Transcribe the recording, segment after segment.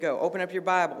Go. Open up your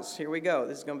Bibles. Here we go.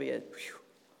 This is going to be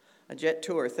a jet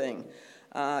tour thing.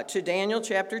 To Daniel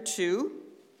chapter 2.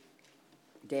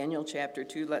 Daniel chapter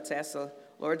 2. Let's ask the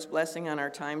Lord's blessing on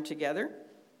our time together.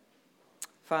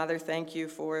 Father, thank you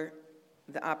for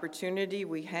the opportunity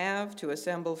we have to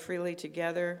assemble freely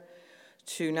together,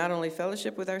 to not only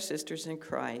fellowship with our sisters in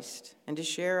Christ, and to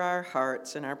share our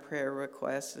hearts and our prayer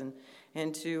requests,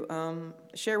 and to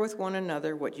share with one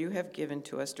another what you have given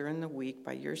to us during the week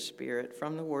by your Spirit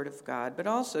from the Word of God, but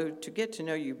also to get to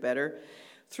know you better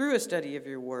through a study of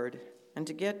your Word, and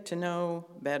to get to know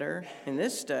better in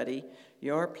this study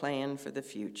your plan for the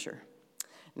future.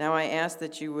 Now I ask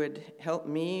that you would help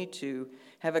me to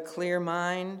have a clear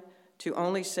mind, to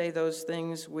only say those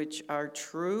things which are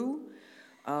true.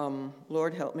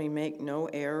 Lord, help me make no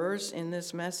errors in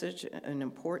this message, an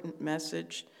important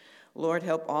message. Lord,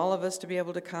 help all of us to be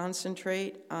able to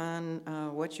concentrate on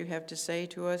what you have to say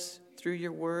to us through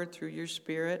your word, through your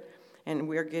Spirit. And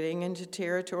we're getting into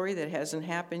territory that hasn't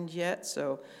happened yet,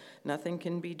 so nothing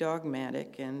can be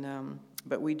dogmatic.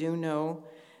 But we do know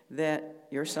that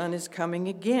your Son is coming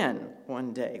again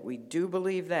one day. We do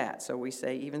believe that. So we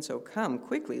say, even so, come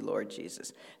quickly, Lord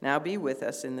Jesus. Now be with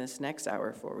us in this next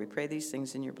hour, for we pray these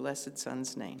things in your blessed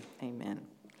Son's name. Amen.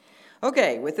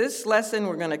 Okay, with this lesson,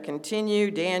 we're going to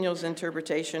continue Daniel's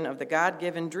interpretation of the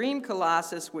God-given dream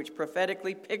colossus, which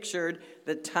prophetically pictured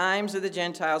the times of the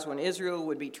Gentiles when Israel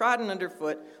would be trodden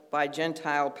underfoot by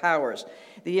Gentile powers.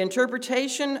 The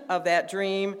interpretation of that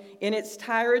dream in its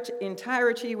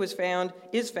entirety is found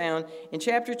in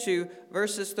chapter 2,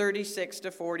 verses 36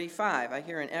 to 45. I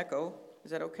hear an echo.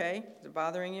 Is that okay? Is it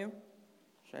bothering you?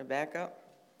 Should I back up?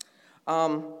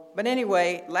 But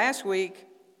anyway, last week,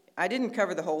 I didn't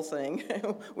cover the whole thing.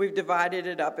 We've divided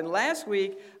it up. And last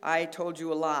week, I told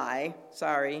you a lie.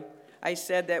 Sorry. I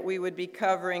said that we would be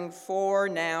covering 4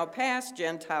 now past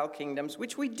Gentile kingdoms,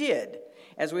 which we did,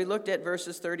 as we looked at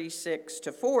verses 36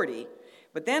 to 40.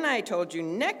 But then I told you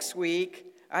next week,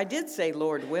 I did say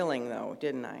Lord willing, though,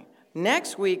 didn't I?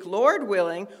 Next week, Lord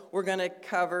willing, we're going to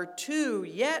cover 2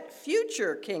 yet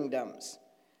future kingdoms.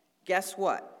 Guess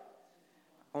what?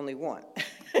 Only one.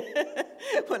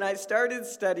 When I started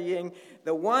studying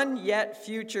the one yet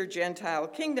future Gentile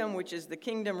kingdom, which is the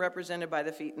kingdom represented by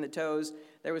the feet and the toes,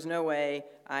 there was no way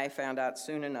I found out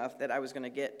soon enough that I was going to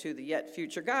get to the yet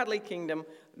future godly kingdom,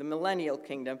 the millennial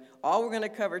kingdom. All we're going to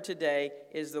cover today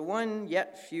is the one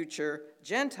yet future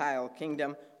Gentile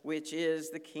kingdom, which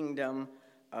is the kingdom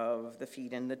of the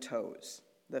feet and the toes,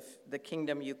 the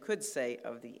kingdom, you could say,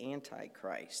 of the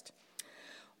Antichrist.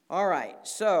 All right,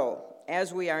 so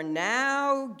as we are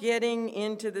now getting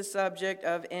into the subject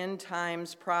of end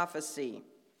times prophecy,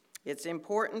 it's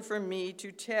important for me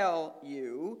to tell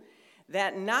you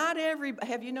that not everybody,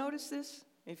 have you noticed this?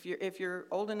 If you're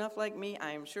old enough like me,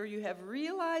 I am sure you have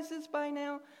realized this by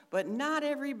now, but not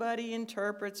everybody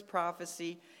interprets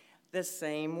prophecy the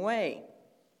same way.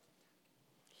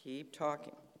 Keep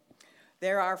talking.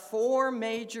 There are 4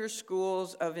 major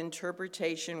schools of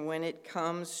interpretation when it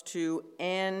comes to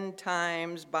end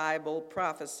times Bible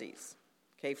prophecies.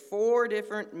 Okay, 4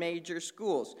 different major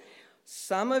schools.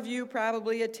 Some of you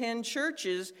probably attend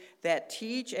churches that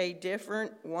teach a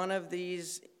different one of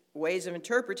these ways of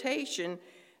interpretation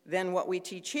than what we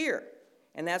teach here.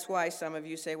 And that's why some of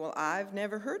you say, well, I've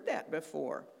never heard that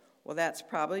before. Well, that's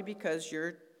probably because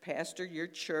your pastor, your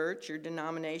church, your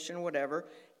denomination, whatever,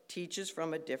 teaches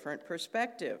from a different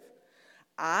perspective.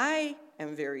 I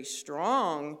am very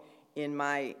strong in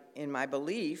my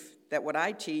belief that what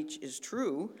I teach is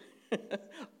true,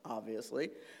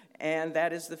 obviously, and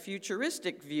that is the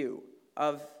futuristic view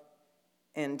of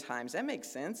end times. That makes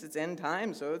sense. It's end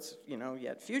times, so it's,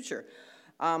 yet future.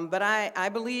 But I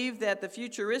believe that the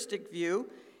futuristic view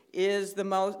is the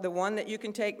one that you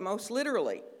can take most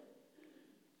literally.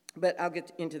 But I'll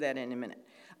get into that in a minute.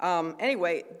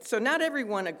 Anyway, so not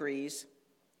everyone agrees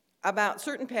about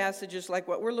certain passages like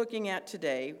what we're looking at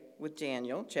today with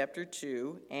Daniel, chapter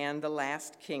 2, and the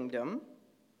last kingdom,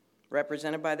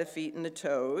 represented by the feet and the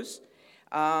toes.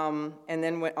 And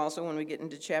then also when we get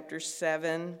into chapter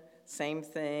 7, same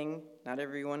thing. Not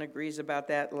everyone agrees about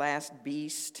that last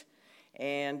beast.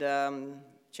 And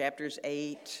chapters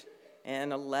 8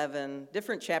 and 11,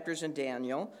 different chapters in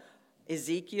Daniel.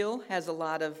 Ezekiel has a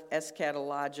lot of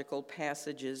eschatological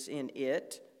passages in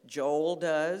it. Joel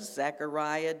does,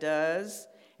 Zechariah does.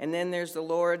 And then there's the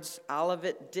Lord's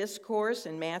Olivet Discourse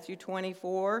in Matthew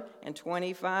 24 and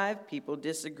 25. People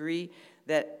disagree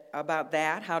about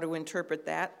that, how to interpret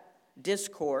that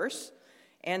discourse.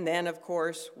 And then, of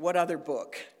course, what other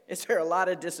book is there a lot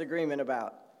of disagreement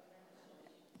about?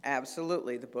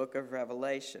 Absolutely, the book of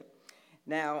Revelation.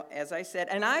 Now, as I said,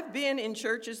 and I've been in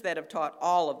churches that have taught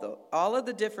all of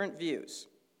the different views.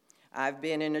 I've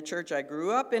been in a church, I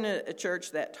grew up in a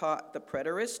church that taught the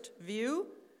preterist view.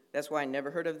 That's why I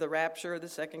never heard of the rapture or the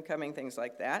second coming, things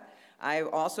like that. I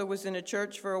also was in a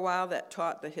church for a while that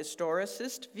taught the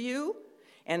historicist view.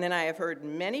 And then I have heard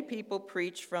many people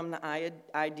preach from the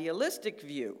idealistic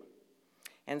view.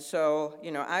 And so,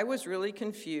 I was really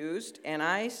confused, and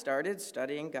I started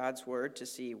studying God's Word to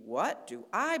see, what do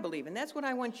I believe? And that's what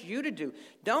I want you to do.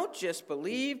 Don't just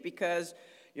believe because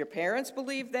your parents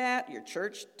believe that, your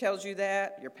church tells you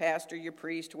that, your pastor, your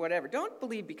priest, whatever. Don't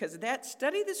believe because of that.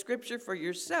 Study the Scripture for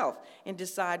yourself and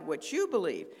decide what you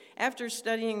believe. After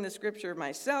studying the Scripture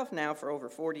myself now for over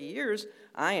 40 years,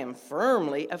 I am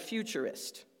firmly a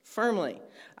futurist. Firmly.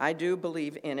 I do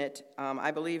believe in it.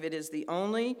 I believe it is the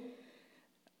only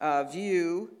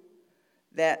view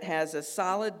that has a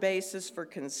solid basis for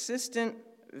consistent,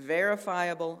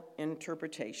 verifiable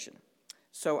interpretation.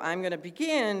 So I'm going to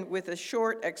begin with a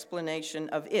short explanation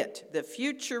of it, the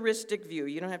futuristic view.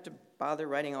 You don't have to bother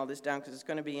writing all this down because it's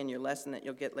going to be in your lesson that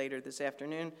you'll get later this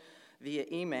afternoon via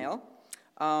email.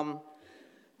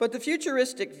 But the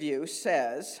futuristic view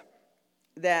says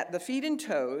that the feet and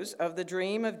toes of the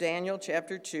dream of Daniel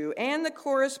chapter 2 and the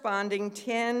corresponding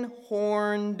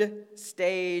 10-horned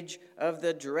stage of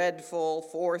the dreadful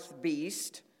fourth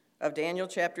beast of Daniel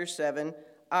chapter 7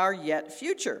 are yet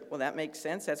future. Well, that makes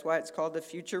sense. That's why it's called the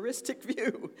futuristic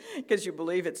view, because you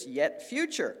believe it's yet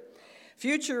future.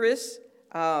 Futurists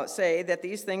say that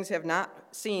these things have not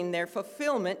seen their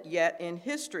fulfillment yet in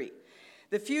history.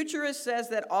 The futurist says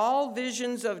that all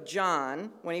visions of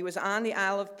John, when he was on the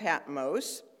Isle of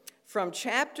Patmos, from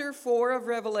chapter 4 of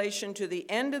Revelation to the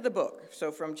end of the book, so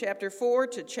from chapter 4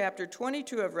 to chapter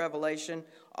 22 of Revelation,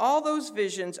 all those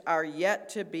visions are yet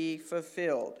to be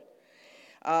fulfilled.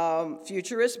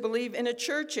 Futurists believe in a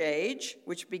church age,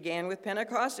 which began with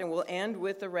Pentecost and will end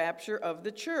with the rapture of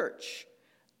the church.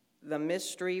 The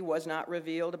mystery was not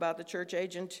revealed about the church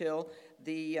age until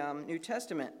the New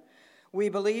Testament. We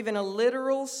believe in a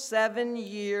literal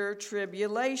 7-year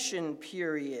tribulation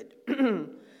period.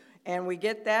 And we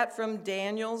get that from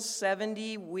Daniel's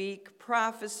 70-week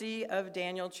prophecy of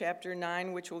Daniel chapter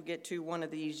 9, which we'll get to one of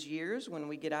these years when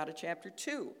we get out of chapter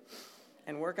 2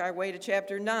 and work our way to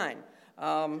chapter 9.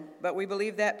 But we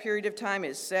believe that period of time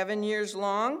is 7 years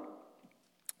long.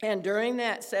 And during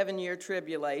that 7-year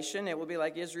tribulation, it will be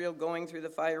like Israel going through the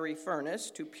fiery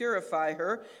furnace to purify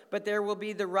her. But there will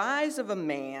be the rise of a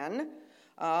man,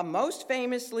 most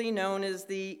famously known as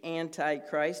the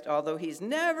Antichrist, although he's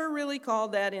never really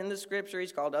called that in the Scripture.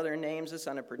 He's called other names, the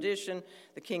son of perdition,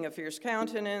 the king of fierce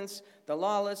countenance, the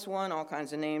lawless one, all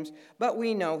kinds of names. But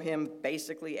we know him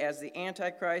basically as the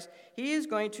Antichrist. He is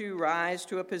going to rise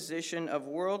to a position of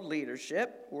world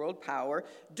leadership, world power,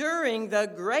 during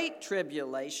the Great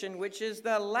Tribulation, which is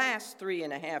the last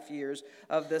 3.5 years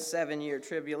of the 7-year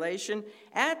tribulation,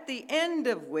 at the end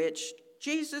of which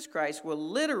Jesus Christ will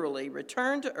literally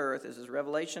return to earth. This is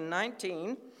Revelation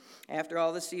 19. After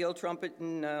all the seal, trumpet,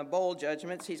 and bowl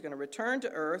judgments, he's going to return to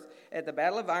earth at the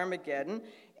Battle of Armageddon,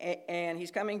 and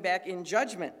he's coming back in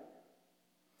judgment.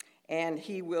 And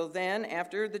he will then,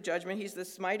 after the judgment, he's the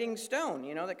smiting stone,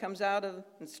 that comes out of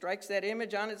and strikes that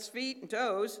image on its feet and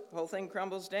toes. The whole thing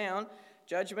crumbles down.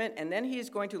 Judgment, and then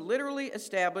he's going to literally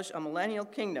establish a millennial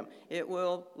kingdom. It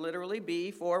will literally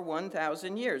be for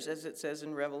 1,000 years, as it says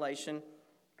in Revelation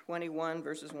 21,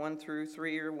 verses 1 through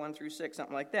 3 or 1 through 6,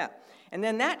 something like that. And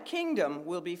then that kingdom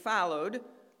will be followed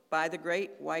by the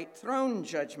great white throne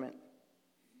judgment.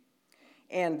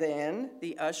 And then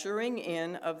the ushering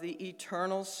in of the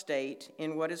eternal state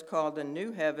in what is called the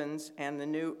new heavens and the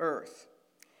new earth.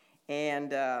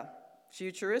 And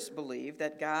futurists believe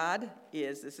that God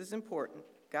is, this is important,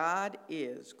 God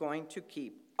is going to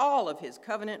keep all of his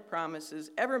covenant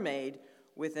promises ever made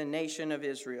with the nation of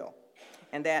Israel.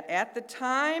 And that at the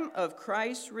time of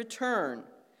Christ's return,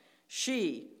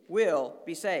 she will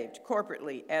be saved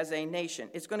corporately as a nation.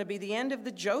 It's going to be the end of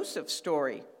the Joseph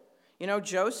story.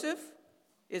 Joseph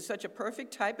is such a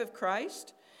perfect type of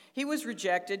Christ. He was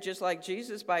rejected just like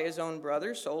Jesus by his own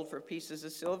brothers, sold for pieces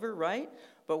of silver, right?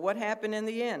 But what happened in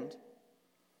the end?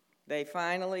 They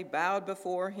finally bowed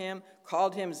before him,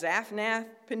 called him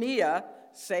Zaphnath-Paneah,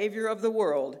 Savior of the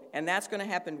world. And that's going to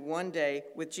happen one day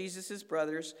with Jesus'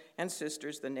 brothers and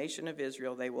sisters, the nation of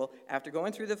Israel. They will, after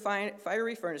going through the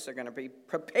fiery furnace, they're going to be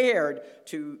prepared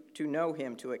to know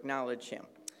him, to acknowledge him.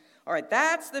 All right,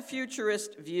 that's the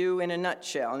futurist view in a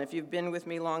nutshell. And if you've been with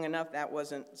me long enough, that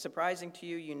wasn't surprising to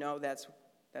you. You know that's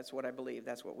what I believe.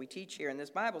 That's what we teach here in this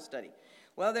Bible study.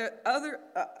 Well,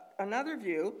 another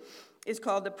view is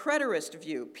called the preterist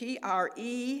view, Preterist.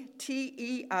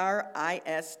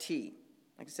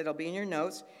 Like I said, it'll be in your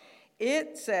notes.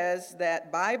 It says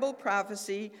that Bible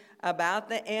prophecy about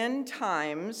the end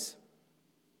times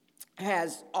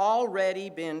has already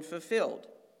been fulfilled.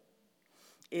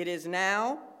 It is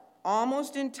now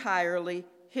almost entirely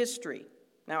history.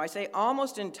 Now, I say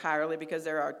almost entirely because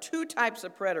there are two types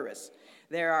of preterists.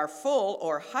 There are full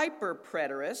or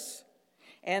hyper-preterists,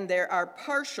 and there are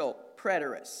partial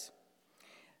preterists.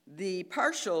 The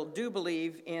partial do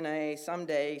believe in a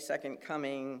someday second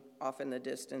coming off in the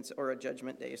distance or a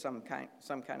judgment day, some kind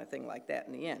of thing like that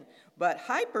in the end. But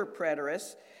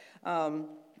hyper-preterists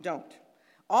don't.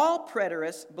 All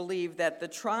preterists believe that the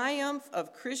triumph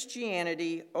of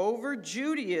Christianity over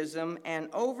Judaism and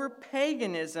over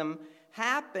paganism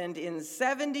happened in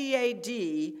 70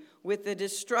 A.D. with the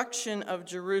destruction of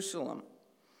Jerusalem,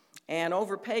 and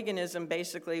over paganism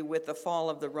basically with the fall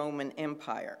of the Roman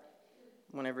Empire,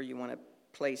 whenever you want to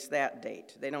place that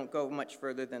date. They don't go much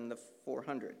further than the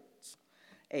 400s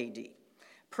A.D.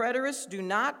 Preterists do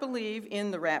not believe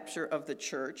in the rapture of the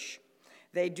church.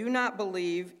 They do not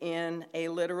believe in a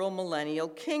literal millennial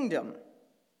kingdom,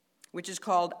 which is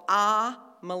called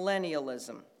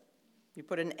amillennialism. You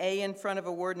put an A in front of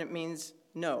a word and it means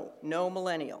no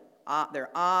millennial. They're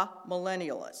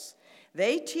amillennialists.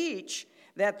 They teach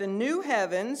that the new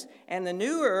heavens and the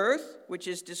new earth, which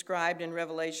is described in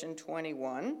Revelation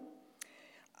 21,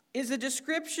 is a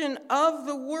description of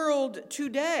the world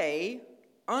today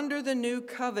under the new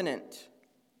covenant.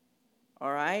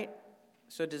 All right?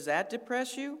 So does that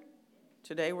depress you?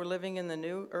 Today we're living in the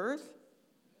new earth?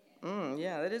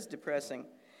 Yeah, that is depressing.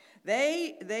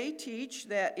 They teach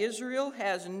that Israel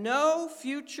has no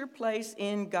future place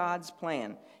in God's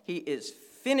plan. He is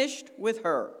finished with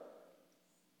her.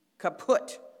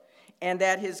 Kaput. And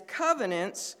that his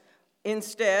covenants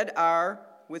instead are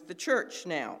with the church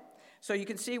now. So you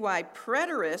can see why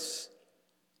preterists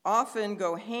often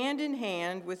go hand in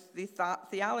hand with the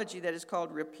theology that is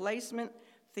called replacement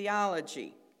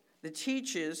theology, that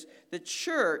teaches the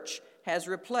church has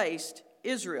replaced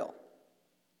Israel.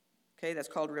 Okay, that's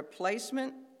called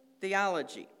replacement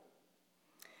theology.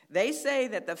 They say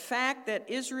that the fact that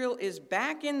Israel is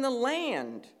back in the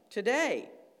land today,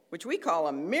 which we call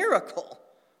a miracle,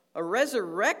 a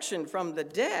resurrection from the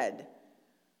dead,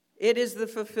 it is the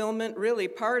fulfillment, really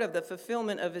part of the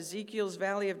fulfillment of Ezekiel's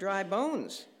valley of dry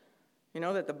bones. You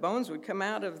know, that the bones would come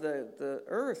out of the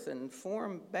earth and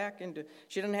form back into...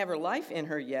 She doesn't have her life in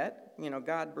her yet. You know,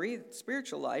 God breathed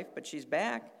spiritual life, but she's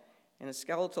back in a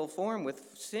skeletal form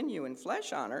with sinew and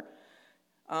flesh on her.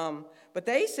 But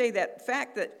they say that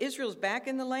fact that Israel's back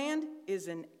in the land is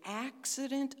an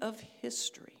accident of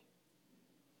history.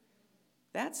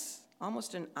 That's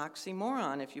almost an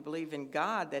oxymoron if you believe in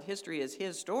God, that history is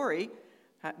his story.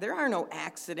 There are no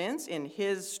accidents in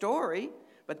his story,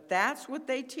 but that's what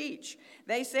they teach.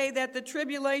 They say that the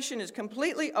tribulation is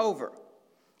completely over.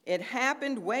 It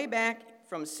happened way back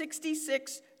from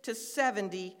 66 to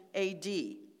 70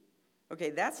 A.D. Okay,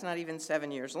 that's not even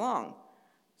 7 years long.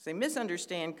 So they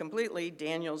misunderstand completely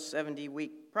Daniel's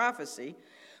 70-week prophecy,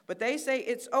 but they say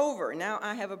it's over. Now,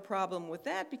 I have a problem with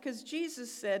that because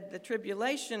Jesus said the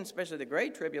tribulation, especially the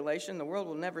Great Tribulation, the world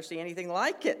will never see anything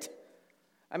like it.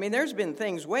 I mean, there's been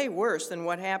things way worse than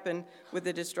what happened with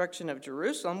the destruction of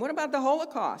Jerusalem. What about the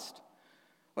Holocaust?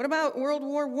 What about World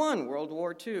War I, World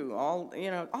War II? All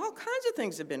kinds of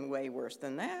things have been way worse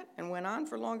than that and went on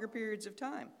for longer periods of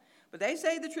time. But they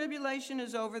say the tribulation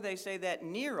is over. They say that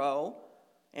Nero,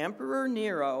 Emperor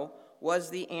Nero, was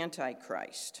the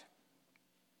Antichrist.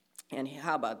 And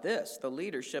how about this? The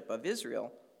leadership of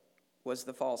Israel was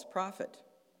the false prophet.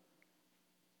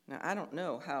 Now, I don't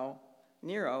know how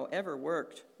Nero ever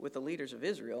worked with the leaders of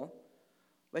Israel,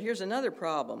 but here's another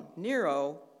problem.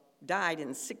 Nero died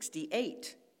in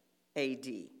 68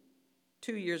 A.D.,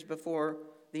 2 years before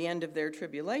the end of their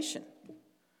tribulation,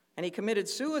 and he committed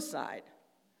suicide.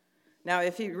 Now,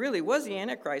 if he really was the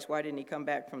Antichrist, why didn't he come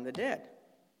back from the dead?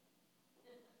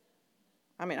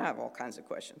 I mean, I have all kinds of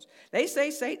questions. They say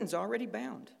Satan's already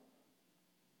bound.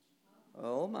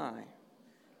 Oh, my.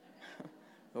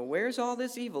 Well, where's all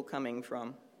this evil coming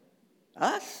from?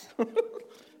 Us?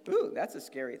 Ooh, that's a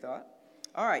scary thought.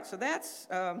 All right, so that's,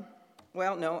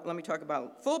 let me talk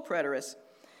about full preterists.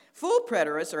 Full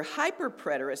preterists or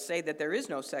hyper-preterists say that there is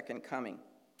no second coming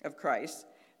of Christ,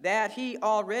 that he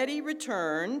already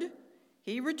returned.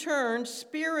 He returned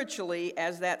spiritually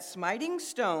as that smiting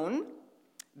stone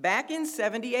back in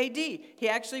 70 A.D. He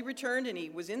actually returned and he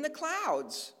was in the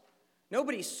clouds.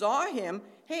 Nobody saw him.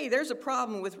 Hey, there's a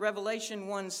problem with Revelation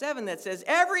 1:7 that says,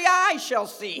 every eye shall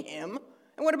see him.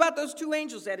 And what about those two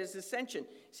angels at his ascension?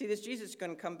 See, this Jesus is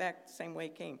going to come back the same way he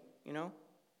came,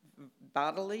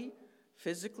 bodily,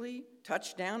 physically,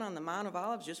 touched down on the Mount of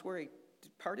Olives, just where he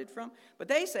departed from. But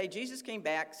they say Jesus came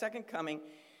back, second coming,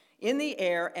 in the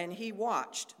air, and he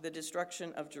watched the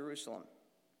destruction of Jerusalem.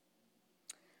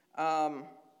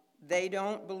 They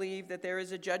don't believe that there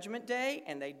is a judgment day,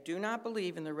 and they do not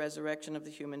believe in the resurrection of the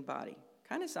human body.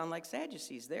 Kind of sound like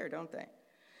Sadducees there, don't they?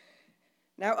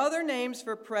 Now, other names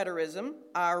for preterism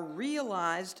are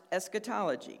realized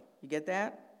eschatology. You get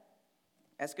that?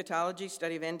 Eschatology,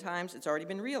 study of end times, it's already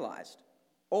been realized.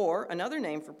 Or another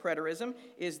name for preterism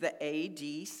is the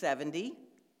AD 70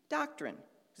 doctrine,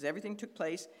 because everything took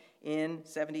place in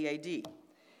 70 AD.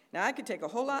 Now, I could take a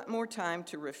whole lot more time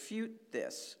to refute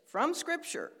this from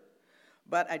Scripture,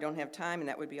 but I don't have time, and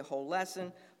that would be a whole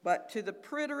lesson. But to the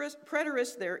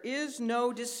preterist, there is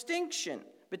no distinction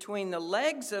between the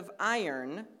legs of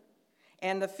iron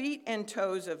and the feet and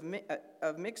toes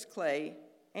of mixed clay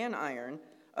and iron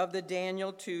of the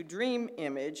Daniel 2 dream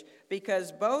image,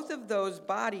 because both of those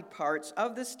body parts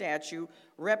of the statue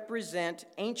represent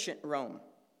ancient Rome,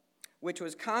 which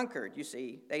was conquered, you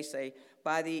see, they say,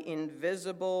 by the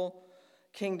invisible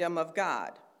kingdom of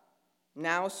God,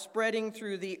 now spreading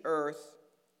through the earth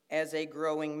as a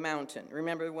growing mountain.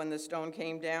 Remember when the stone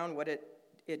came down, what did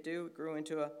it do? It grew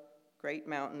into a great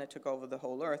mountain that took over the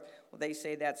whole earth. Well, they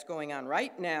say that's going on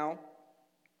right now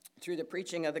through the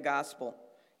preaching of the gospel,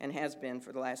 and has been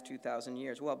for the last 2,000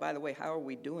 years. Well, by the way, how are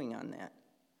we doing on that?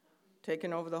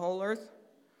 Taking over the whole earth?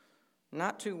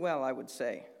 Not too well, I would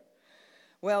say.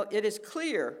 Well, it is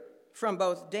clear from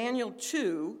both Daniel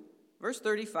 2, verse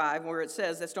 35, where it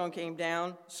says that stone came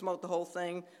down, smote the whole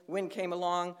thing, wind came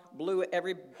along, blew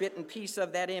every bit and piece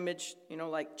of that image,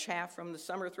 like chaff from the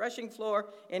summer threshing floor,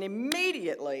 and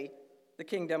immediately the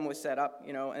kingdom was set up,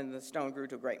 and the stone grew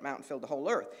to a great mountain, filled the whole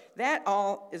earth. That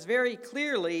all is very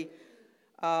clearly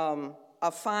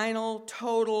a final,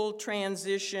 total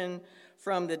transition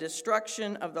from the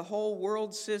destruction of the whole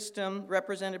world system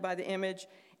represented by the image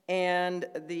and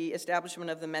the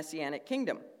establishment of the Messianic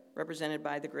kingdom represented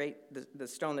by the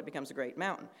stone that becomes a great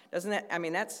mountain. Doesn't that,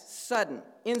 that's sudden,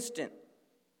 instant,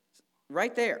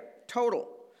 right there, total.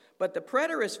 But the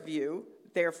preterist view,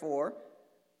 therefore,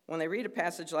 when they read a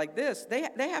passage like this, they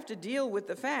have to deal with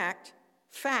the fact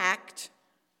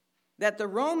that the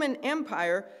Roman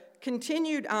Empire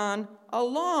continued on a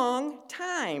long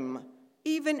time,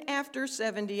 even after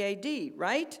 70 AD,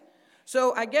 right?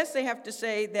 So I guess they have to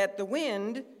say that the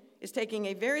wind is taking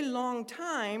a very long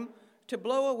time to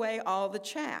blow away all the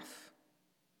chaff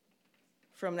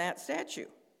from that statue.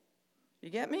 You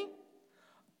get me?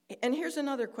 And here's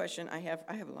another question I have.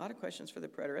 I have a lot of questions for the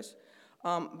preterists,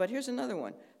 but here's another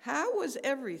one. How was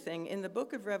everything in the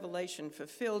book of Revelation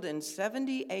fulfilled in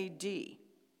 70 AD?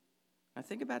 Now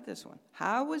think about this one.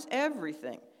 How was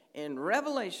everything in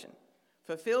Revelation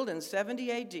fulfilled in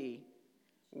 70 AD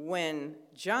when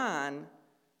John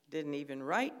didn't even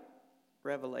write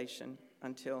Revelation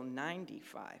until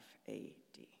 95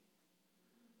 AD?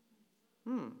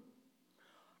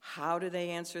 How do they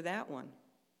answer that one?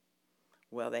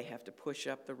 Well, they have to push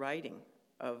up the writing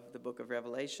of the book of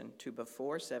Revelation to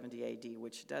before 70 AD,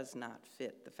 which does not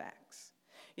fit the facts.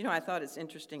 I thought it's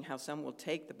interesting how some will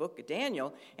take the book of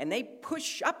Daniel and they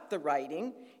push up the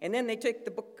writing, and then they take the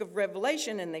book of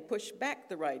Revelation and they push back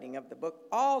the writing of the book,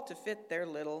 all to fit their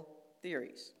little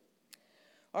theories.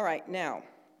 All right, now,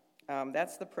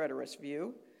 that's the preterist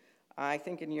view. I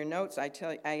think in your notes I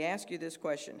ask you this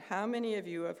question. How many of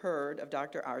you have heard of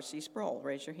Dr. R.C. Sproul?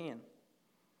 Raise your hand.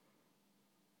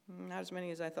 Not as many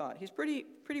as I thought. He's pretty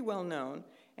well known,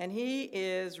 and he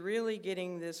is really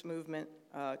getting this movement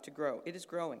to grow. It is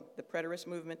growing. The preterist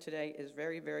movement today is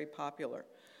very, very popular.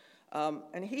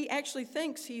 And he actually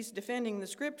thinks he's defending the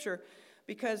Scripture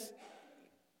because,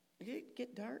 did it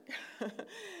get dark?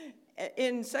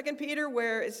 In 2 Peter,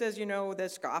 where it says, the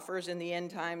scoffers in the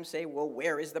end times say, well,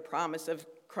 where is the promise of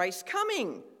Christ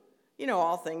coming?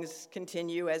 All things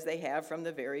continue as they have from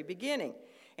the very beginning.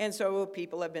 And so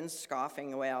people have been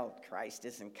scoffing, well, Christ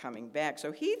isn't coming back.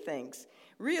 So he thinks,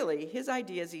 really, his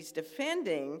idea is he's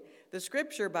defending the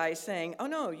Scripture by saying, oh,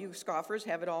 no, you scoffers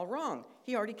have it all wrong.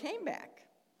 He already came back.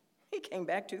 He came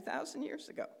back 2,000 years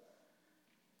ago.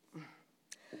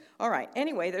 All right,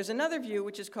 anyway, there's another view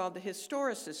which is called the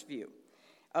historicist view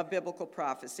of biblical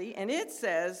prophecy, and it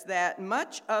says that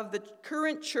much of the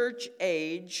current church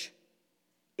age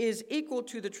is equal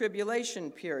to the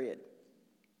tribulation period.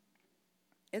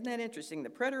 Isn't that interesting? The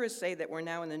preterists say that we're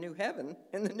now in the new heaven,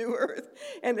 in the new earth,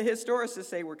 and the historicists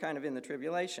say we're kind of in the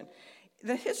tribulation.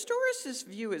 The historicist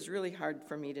view is really hard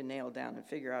for me to nail down and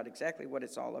figure out exactly what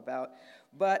it's all about,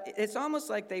 but it's almost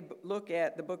like they look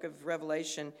at the book of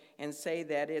Revelation and say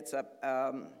that it's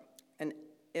an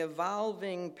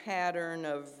evolving pattern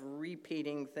of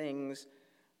repeating things.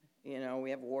 You know, we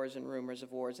have wars and rumors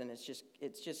of wars, and it's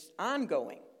just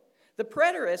ongoing. The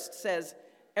preterist says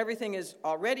everything is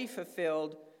already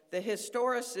fulfilled. The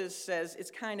historicist says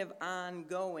it's kind of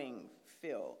ongoing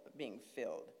being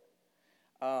filled.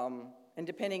 And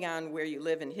depending on where you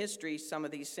live in history, some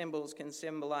of these symbols can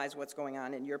symbolize what's going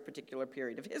on in your particular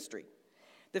period of history.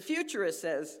 The futurist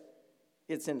says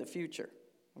it's in the future.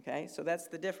 Okay, so that's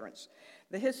the difference.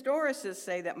 The historicists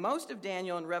say that most of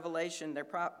Daniel and Revelation, their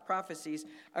prophecies,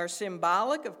 are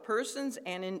symbolic of persons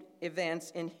and in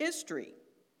events in history.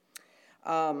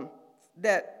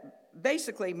 That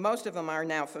basically most of them are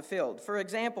now fulfilled. For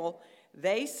example,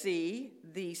 they see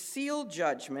the seal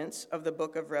judgments of the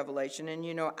book of Revelation, and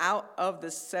you know, out of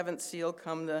the seventh seal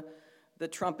come the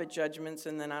trumpet judgments,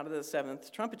 and then out of the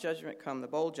seventh trumpet judgment come the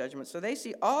bowl judgments. So they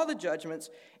see all the judgments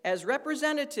as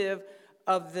representative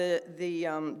of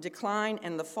the decline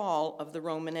and the fall of the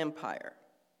Roman Empire.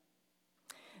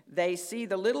 They see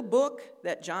the little book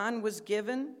that John was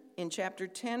given in chapter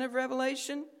 10 of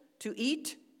Revelation to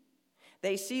eat.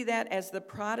 They see that as the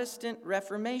Protestant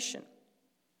Reformation.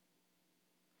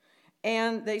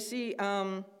 And they see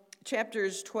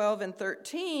chapters 12 and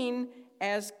 13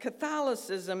 as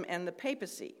Catholicism and the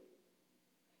papacy.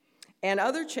 And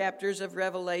other chapters of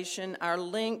Revelation are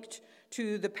linked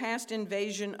to the past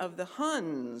invasion of the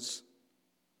Huns,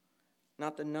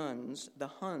 not the nuns, the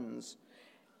Huns,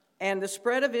 and the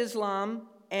spread of Islam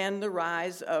and the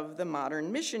rise of the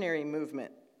modern missionary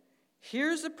movement.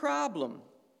 Here's the problem.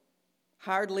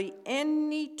 Hardly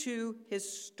any two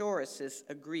historicists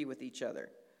agree with each other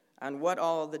on what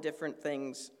all the different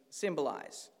things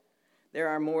symbolize. There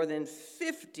are more than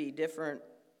 50 different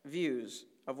views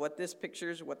of what this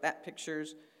pictures, what that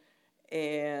pictures,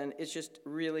 and it's just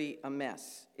really a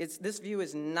mess. This view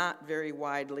is not very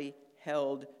widely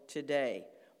held today,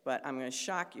 but I'm going to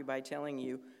shock you by telling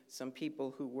you some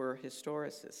people who were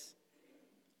historicists.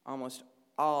 Almost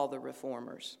all the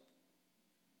reformers.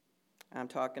 I'm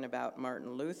talking about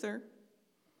Martin Luther,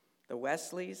 the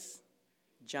Wesleys,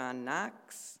 John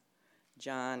Knox,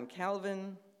 John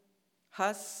Calvin,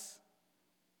 Huss.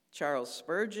 Charles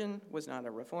Spurgeon was not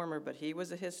a reformer, but he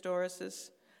was a historicist.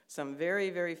 Some very,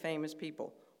 very famous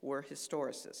people were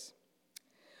historicists.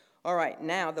 All right,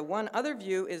 now the one other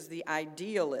view is the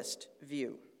idealist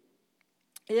view.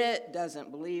 It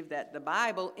doesn't believe that the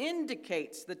Bible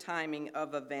indicates the timing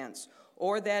of events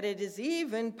or that it is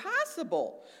even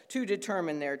possible to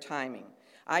determine their timing.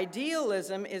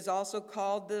 Idealism is also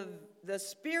called the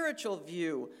spiritual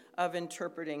view of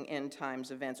interpreting end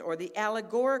times events, or the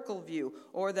allegorical view,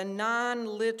 or the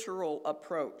non-literal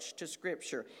approach to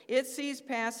Scripture. It sees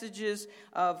passages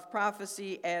of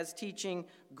prophecy as teaching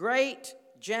great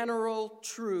general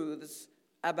truths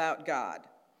about God.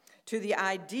 To the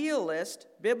idealist,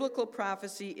 biblical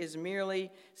prophecy is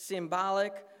merely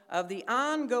symbolic of the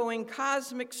ongoing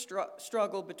cosmic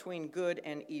struggle between good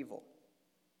and evil.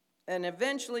 And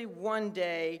eventually, one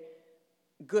day,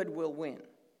 good will win.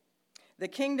 The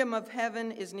kingdom of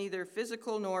heaven is neither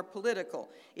physical nor political.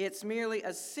 It's merely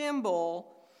a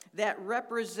symbol that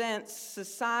represents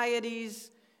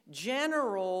society's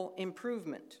general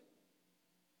improvement.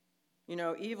 You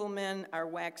know, evil men are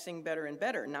waxing better and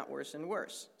better, not worse and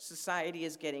worse. Society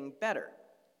is getting better.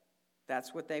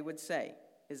 That's what they would say.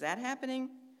 Is that happening?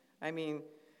 I mean,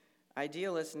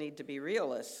 idealists need to be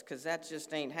realists, because that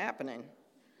just ain't happening.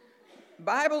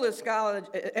 Bible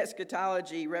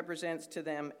eschatology represents to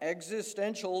them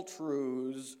existential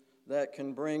truths that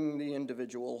can bring the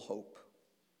individual hope.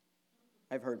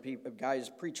 I've heard guys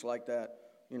preach like that,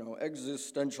 you know,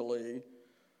 existentially.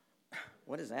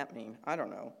 What does that mean? I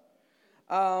don't know.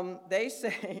 They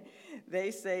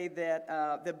say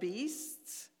that the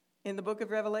beasts in the book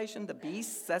of Revelation, the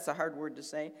beasts, that's a hard word to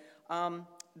say,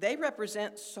 they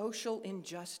represent social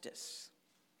injustice,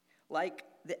 like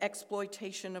the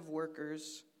exploitation of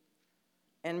workers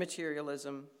and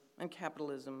materialism and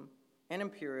capitalism and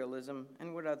imperialism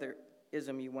and what other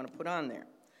ism you want to put on there.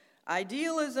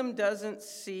 Idealism doesn't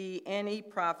see any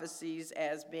prophecies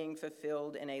as being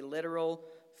fulfilled in a literal,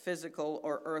 physical,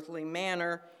 or earthly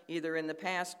manner, either in the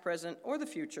past, present, or the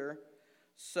future.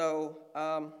 So,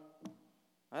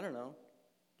 I don't know,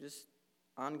 just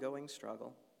ongoing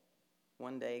struggle.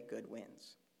 One day, good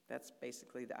wins. That's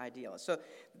basically the idealist. So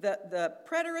the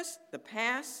preterist, the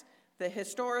past, the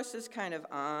historicist kind of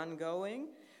ongoing,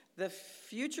 The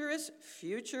futurist,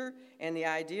 future, and the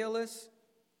idealist,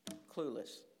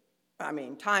 clueless.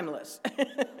 Timeless.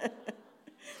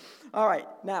 All right,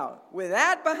 now, with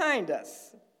that behind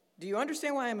us, do you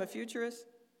understand why I'm a futurist?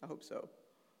 I hope so.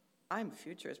 I'm a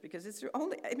futurist because it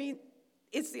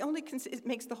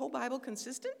makes the whole Bible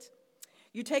consistent.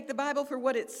 You take the Bible for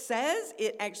what it says,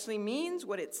 it actually means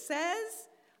what it says.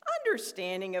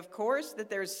 Understanding, of course, that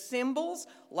there's symbols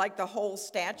like the whole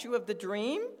statue of the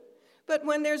dream. But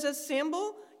when there's a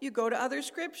symbol, you go to other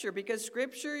scripture because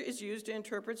scripture is used to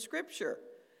interpret scripture.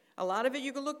 A lot of it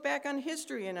you can look back on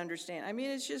history and understand.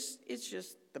 It's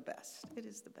just the best. It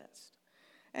is the best.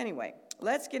 Anyway,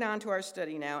 let's get on to our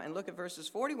study now and look at verses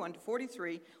 41 to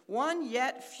 43. One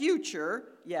yet future,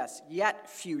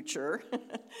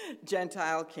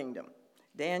 Gentile kingdom.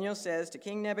 Daniel says to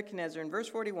King Nebuchadnezzar in verse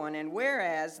 41, "And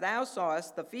whereas thou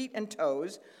sawest the feet and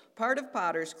toes, part of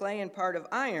potter's clay and part of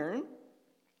iron,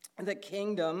 the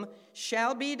kingdom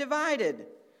shall be divided,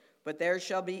 but there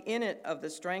shall be in it of the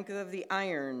strength of the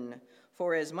iron,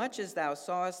 for as much as thou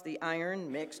sawest the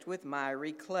iron mixed with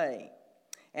miry clay.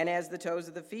 And as the toes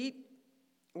of the feet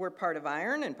were part of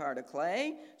iron and part of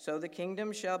clay, so the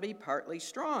kingdom shall be partly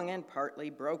strong and partly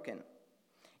broken.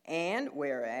 And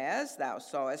whereas thou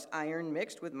sawest iron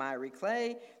mixed with miry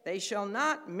clay, they shall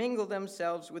not mingle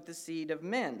themselves with the seed of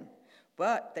men,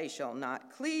 but they shall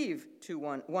not cleave to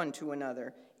one to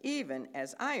another, even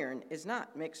as iron is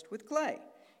not mixed with clay."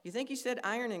 You think he said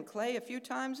iron and clay a few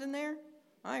times in there?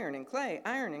 Iron and clay,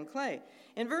 iron and clay.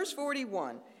 In verse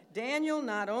 41, Daniel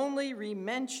not only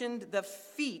re-mentioned the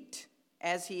feet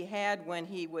as he had when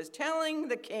he was telling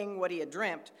the king what he had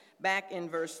dreamt. Back in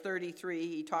verse 33,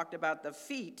 he talked about the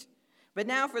feet. But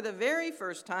now for the very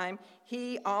first time,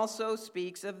 he also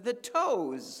speaks of the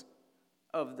toes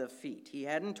of the feet. He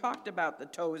hadn't talked about the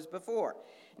toes before.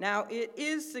 Now, it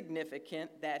is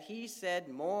significant that he said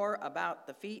more about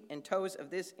the feet and toes of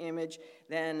this image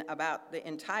than about the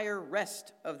entire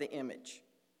rest of the image.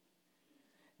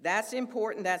 That's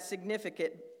important, that's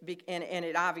significant, and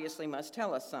it obviously must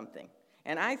tell us something.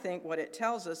 And I think what it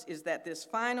tells us is that this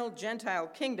final Gentile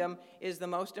kingdom is the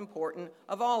most important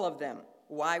of all of them.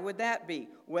 Why would that be?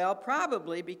 Well,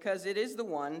 probably because it is the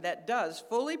one that does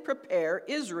fully prepare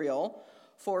Israel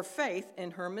for faith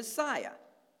in her Messiah,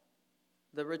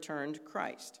 the returned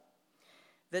Christ.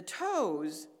 The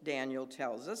toes, Daniel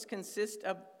tells us, consist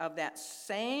of that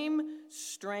same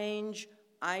strange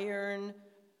iron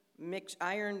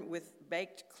with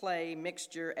baked clay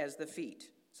mixture as the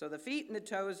feet. So the feet and the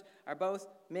toes are both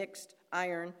mixed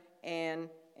iron and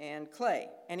clay.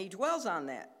 And he dwells on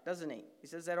that, doesn't he? He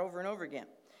says that over and over again.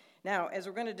 Now, as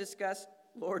we're going to discuss,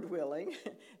 Lord willing,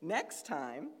 next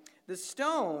time, the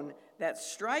stone that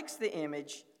strikes the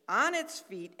image on its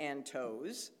feet and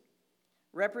toes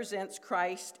represents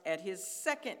Christ at his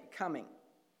second coming.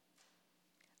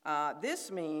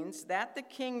 This means that the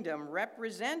kingdom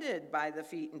represented by the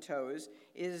feet and toes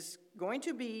is going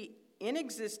to be in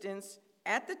existence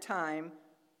at the time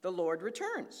the Lord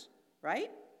returns,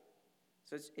 right?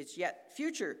 So it's yet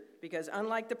future, because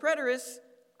unlike the preterists,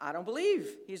 I don't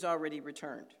believe he's already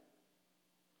returned.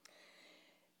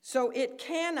 So it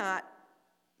cannot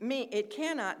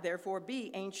therefore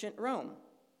be ancient Rome.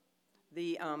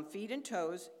 The feet and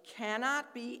toes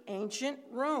cannot be ancient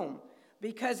Rome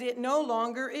because it no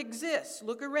longer exists.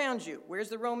 Look around you. Where's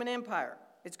the Roman Empire?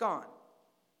 It's gone.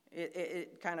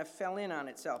 It kind of fell in on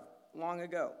itself long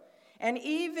ago. And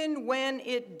even when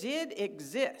it did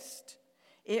exist,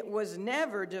 it was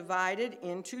never divided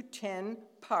into 10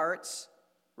 parts,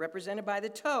 represented by the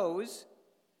toes.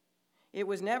 It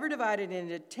was never divided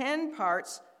into 10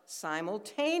 parts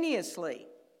simultaneously.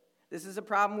 This is a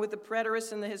problem with the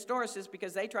preterists and the historicists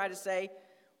because they try to say,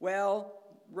 well,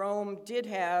 Rome did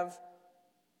have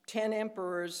 10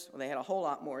 emperors. Well, they had a whole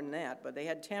lot more than that, but they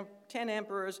had 10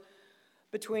 emperors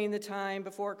between the time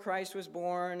before Christ was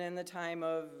born and the time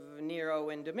of Nero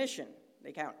and Domitian.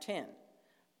 They count 10.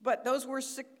 But those were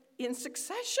in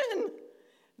succession.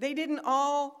 They weren't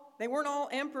all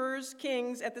emperors,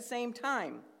 kings at the same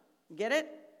time. Get it?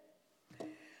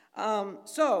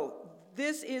 So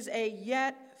this is a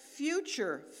yet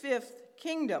future fifth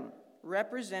kingdom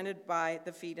represented by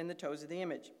the feet and the toes of the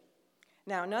image.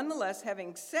 Now, nonetheless,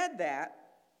 having said that,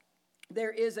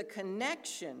 there is a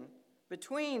connection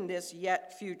between this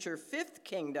yet future fifth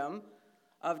kingdom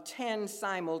of 10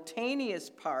 simultaneous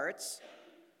parts.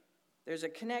 There's a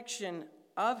connection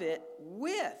of it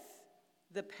with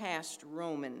the past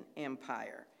Roman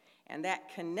Empire. And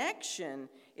that connection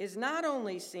is not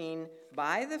only seen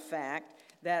by the fact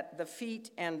that the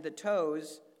feet and the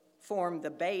toes form the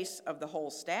base of the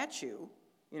whole statue.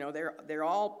 You know, they're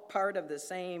all part of the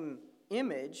same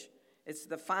image. It's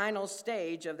the final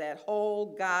stage of that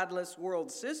whole godless world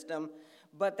system,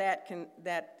 but that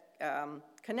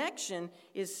connection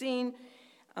is seen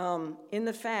in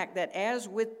the fact that as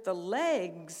with the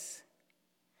legs,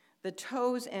 the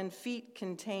toes and feet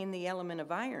contain the element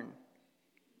of iron.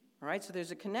 All right, so there's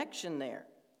a connection there.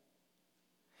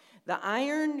 The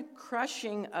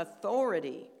iron-crushing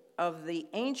authority of the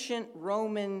ancient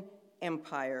Roman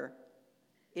Empire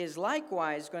is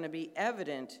likewise going to be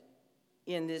evident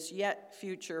in this yet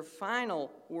future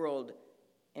final world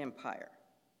empire.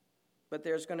 But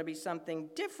there's going to be something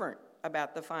different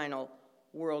about the final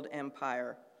world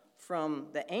empire from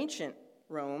the ancient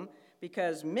Rome,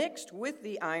 because mixed with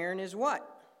the iron is what?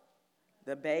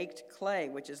 The baked clay,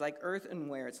 which is like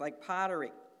earthenware. It's like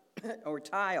pottery or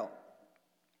tile.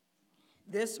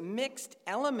 This mixed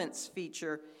elements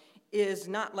feature is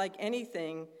not like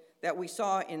anything that we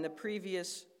saw in the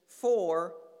previous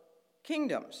 4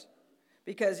 kingdoms,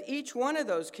 because each one of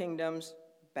those kingdoms,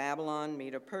 Babylon,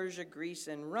 Medo-Persia, Greece,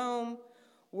 and Rome,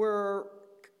 were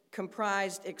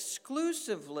comprised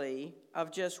exclusively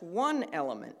of just one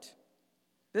element.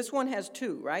 This one has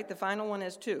 2, right? The final one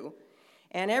has 2.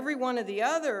 And every one of the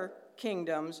other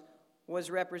kingdoms was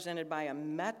represented by a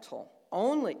metal,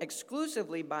 only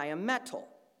exclusively by a metal: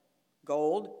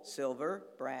 gold, silver,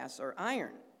 brass, or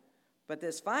iron. But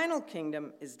this final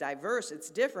kingdom is diverse. It's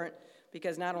different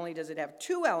because not only does it have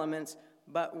 2 elements,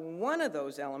 but one of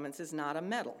those elements is not a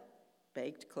metal.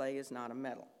 Baked clay is not a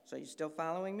metal. So you still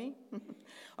following me?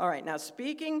 All right, now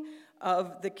speaking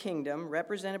of the kingdom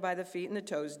represented by the feet and the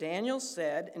toes, Daniel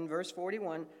said in verse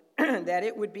 41 that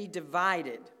it would be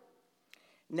divided.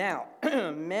 Now,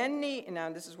 now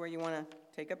this is where you want to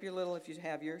take up your little, if you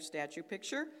have your statue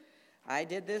picture. I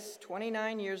did this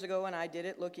 29 years ago, and I did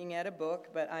it looking at a book,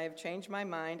 but I have changed my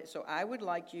mind. So I would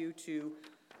like you to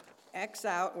X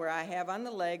out where I have on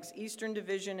the legs Eastern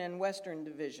Division and Western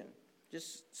Division.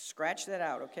 Just scratch that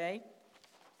out, okay?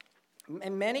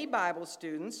 And many Bible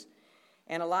students,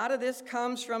 and a lot of this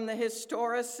comes from the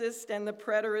historicist and the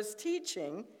preterist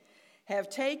teaching, have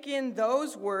taken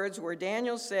those words where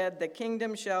Daniel said, the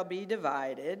kingdom shall be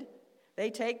divided. They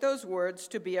take those words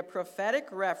to be a prophetic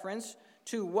reference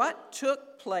to what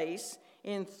took place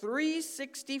in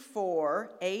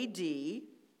 364 AD, the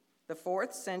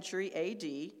 4th century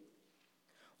AD,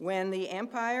 when the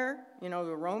empire,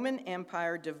 the Roman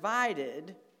Empire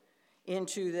divided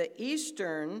into the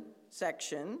eastern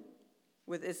section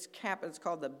with its capital. It's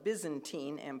called the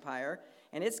Byzantine Empire,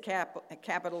 and its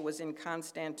capital was in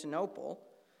Constantinople.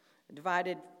 It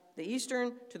divided the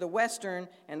eastern to the western,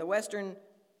 and the western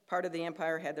part of the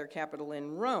empire had their capital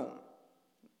in Rome.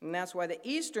 And that's why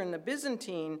the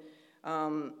Byzantine,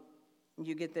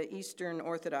 you get the Eastern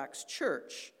Orthodox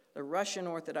Church, the Russian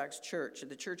Orthodox Church,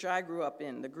 the church I grew up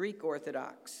in, the Greek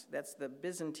Orthodox. That's the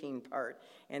Byzantine part.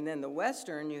 And then the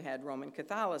Western, you had Roman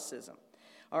Catholicism.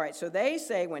 All right, so they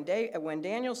say when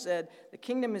Daniel said the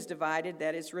kingdom is divided,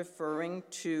 that is referring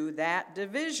to that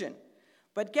division.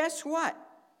 But guess what?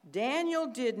 Daniel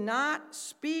did not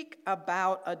speak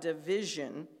about a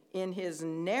division in his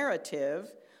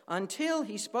narrative until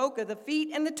he spoke of the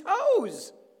feet and the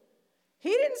toes. He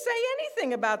didn't say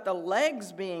anything about the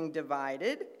legs being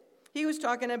divided. He was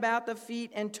talking about the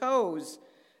feet and toes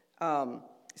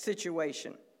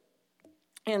situation.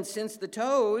 And since the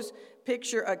toes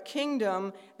picture a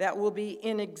kingdom that will be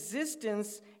in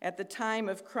existence at the time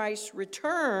of Christ's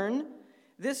return,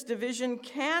 this division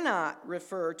cannot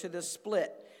refer to the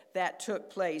split that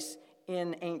took place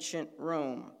in ancient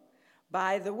Rome.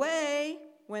 By the way,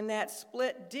 when that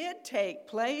split did take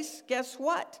place, guess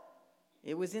what?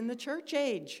 It was in the church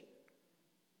age.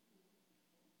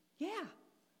 Yeah.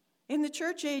 In the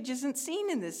church age isn't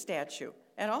seen in this statue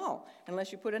at all,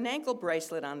 unless you put an ankle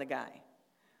bracelet on the guy.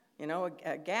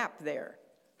 A gap there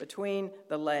between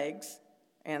the legs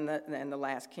and the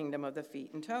last kingdom of the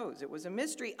feet and toes. It was a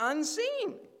mystery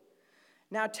unseen.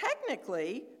 Now,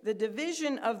 technically, the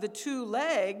division of the 2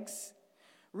 legs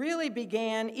really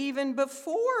began even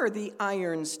before the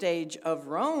iron stage of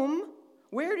Rome.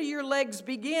 Where do your legs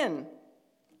begin?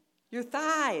 Your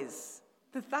thighs.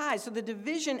 The thighs. So the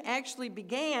division actually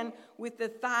began with the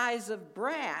thighs of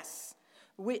brass,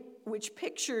 which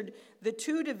pictured the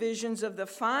 2 divisions of the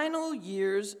final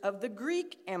years of the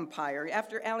Greek Empire.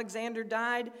 After Alexander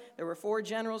died, there were 4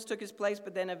 generals took his place,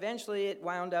 but then eventually it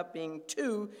wound up being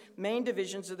 2 main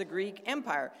divisions of the Greek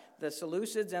Empire, the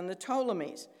Seleucids and the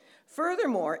Ptolemies.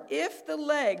 Furthermore, if the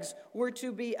legs were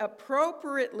to be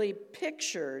appropriately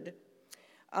pictured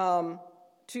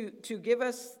to give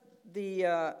us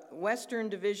the Western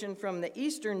division from the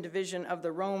Eastern division of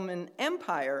the Roman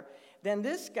Empire, then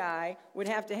this guy would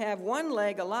have to have one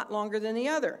leg a lot longer than the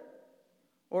other,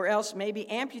 or else maybe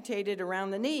amputated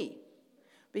around the knee,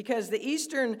 because the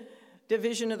eastern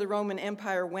division of the Roman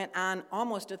Empire went on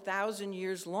almost 1,000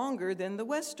 years longer than the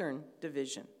western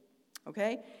division.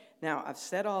 Okay? Now, I've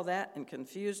said all that and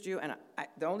confused you, and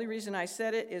the only reason I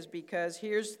said it is because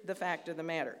here's the fact of the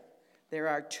matter. There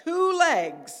are 2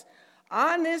 legs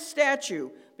on this statue,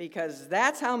 because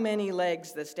that's how many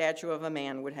legs the statue of a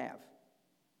man would have.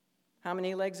 How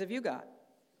many legs have you got?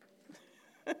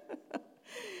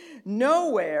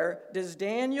 Nowhere does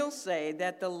Daniel say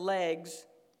that the legs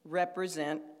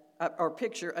represent or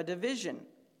picture a division.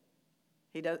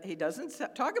 He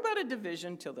doesn't talk about a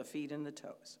division till the feet and the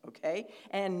toes, okay?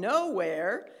 And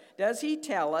nowhere does he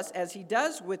tell us, as he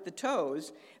does with the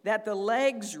toes, that the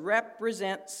legs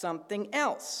represent something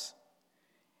else.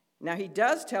 Now, he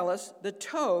does tell us the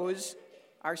toes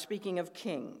are speaking of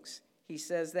kings. He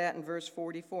says that in verse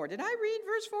 44. Did I read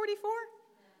verse 44?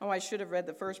 Oh, I should have read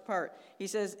the first part. He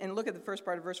says, and look at the first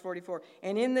part of verse 44,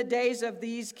 and in the days of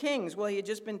these kings. Well, he had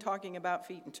just been talking about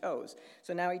feet and toes.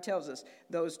 So now he tells us,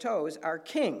 those toes are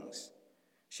kings.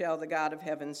 Shall the God of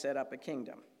heaven set up a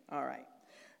kingdom? All right.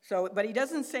 So, but he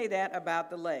doesn't say that about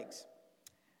the legs.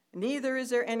 Neither is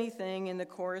there anything in the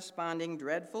corresponding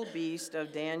dreadful beast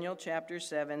of Daniel chapter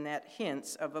 7 that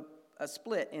hints of a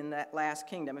split in that last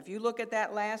kingdom. If you look at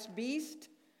that last beast,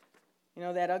 you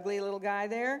know, that ugly little guy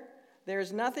there,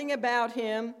 there's nothing about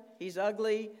him. He's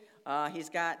ugly. He's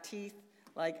got teeth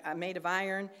like made of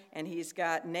iron, and he's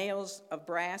got nails of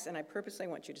brass. And I purposely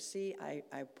want you to see,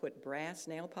 I put brass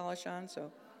nail polish on,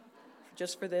 so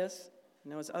just for this.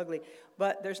 No, it's ugly.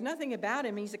 But there's nothing about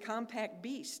him. He's a compact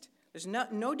beast. There's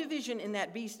no division in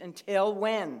that beast until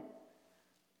when?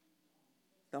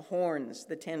 The horns,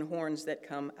 the 10 horns that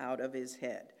come out of his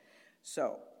head.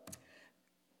 So,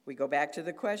 we go back to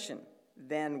the question.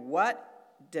 Then what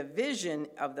division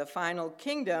of the final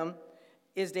kingdom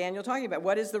is Daniel talking about?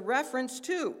 What is the reference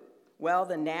to? Well,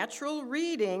 the natural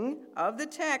reading of the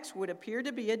text would appear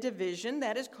to be a division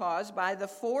that is caused by the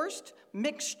forced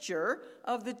mixture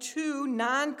of the 2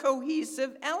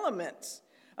 non-cohesive elements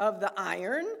of the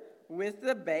iron with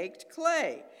the baked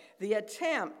clay. The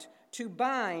attempt to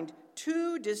bind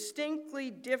 2 distinctly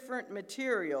different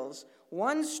materials,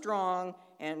 one strong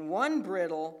and one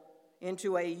brittle,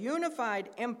 into a unified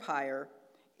empire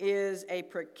is a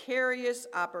precarious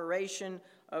operation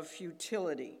of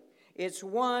futility. It's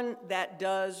one that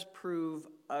does prove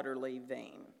utterly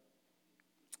vain.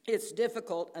 It's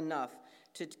difficult enough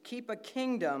to keep a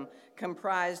kingdom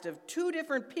comprised of 2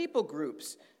 different people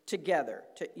groups together,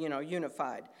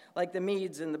 unified, like the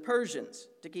Medes and the Persians,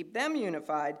 to keep them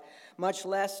unified, much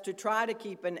less to try to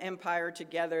keep an empire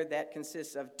together that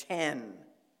consists of 10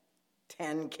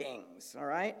 kings, all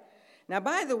right? Now,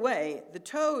 by the way, the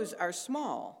toes are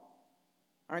small,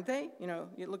 aren't they? You know,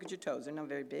 you look at your toes, they're not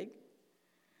very big.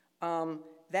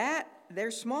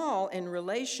 They're small in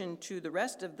relation to the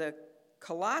rest of the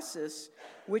Colossus,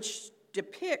 which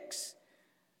depicts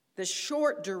the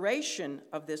short duration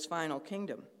of this final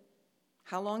kingdom.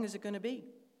 How long is it going to be?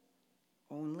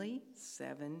 Only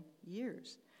 7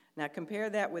 years. Now compare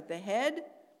that with the head.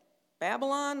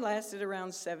 Babylon lasted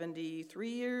around 73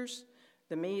 years.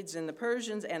 The Medes and the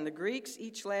Persians and the Greeks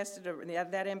each lasted,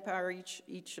 that empire,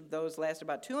 each of those lasted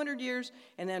about 200 years.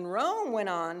 And then Rome went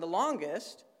on the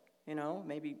longest,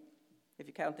 maybe if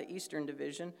you count the Eastern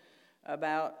Division,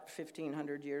 about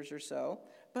 1,500 years or so.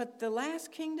 But the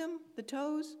last kingdom, the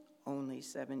toes, only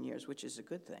 7 years, which is a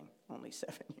good thing, only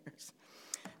 7 years.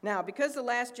 Now, because the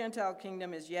last Gentile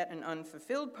kingdom is yet an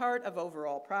unfulfilled part of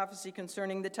overall prophecy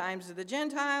concerning the times of the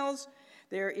Gentiles,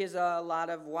 there is a lot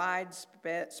of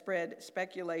widespread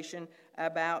speculation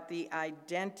about the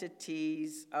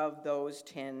identities of those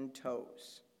 10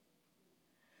 toes.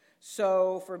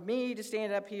 So for me to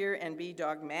stand up here and be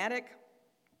dogmatic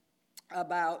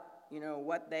about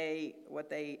what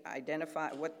they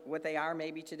identify, what they are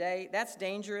maybe today, that's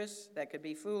dangerous. That could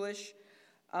be foolish.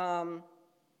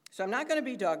 So I'm not going to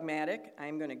be dogmatic.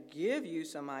 I'm going to give you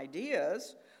some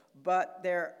ideas, but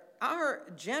there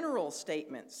are general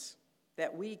statements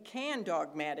that we can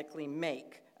dogmatically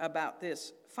make about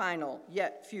this final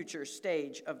yet future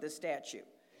stage of the statute.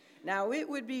 Now, it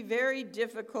would be very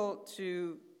difficult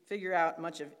to figure out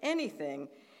much of anything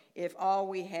if all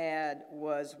we had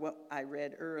was what I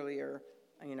read earlier,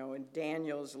 in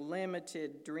Daniel's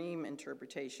limited dream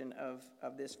interpretation of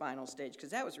this final stage,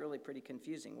 because that was really pretty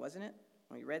confusing, wasn't it,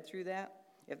 when we read through that?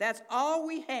 If that's all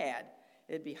we had,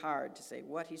 it'd be hard to say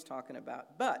what he's talking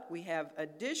about. But we have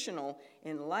additional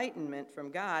enlightenment from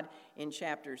God in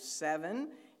chapter 7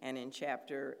 and in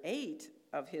chapter 8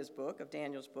 of his book, of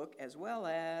Daniel's book, as well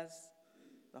as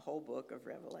the whole book of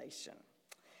Revelation.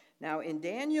 Now, in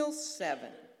Daniel 7,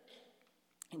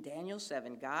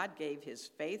 God gave his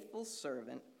faithful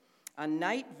servant a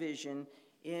night vision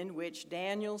in which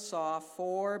Daniel saw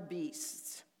 4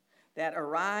 beasts that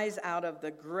arise out of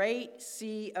the great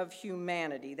sea of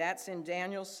humanity. That's in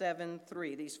Daniel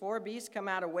 7:3. These 4 beasts come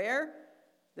out of where?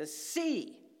 The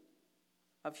sea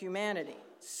of humanity.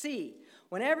 Sea.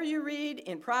 Whenever you read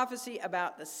in prophecy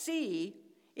about the sea,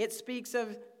 it speaks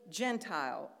of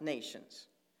Gentile nations.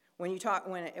 When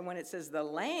it says the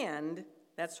land,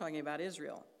 that's talking about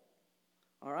Israel.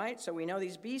 All right, so we know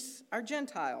these beasts are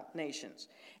Gentile nations.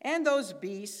 And those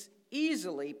beasts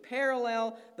easily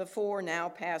parallel the 4 now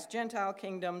past Gentile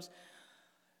kingdoms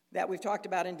that we've talked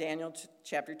about in Daniel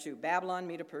chapter 2, Babylon,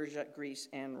 Medo-Persia, Greece,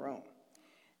 and Rome.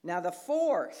 Now the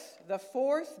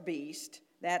fourth beast,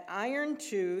 that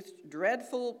iron-toothed,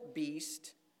 dreadful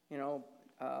beast,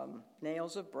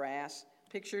 nails of brass,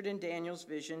 pictured in Daniel's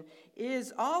vision,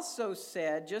 is also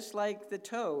said, just like the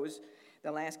toes,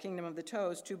 the last kingdom of the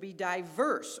toes, to be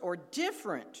diverse or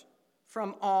different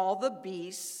from all the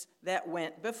beasts that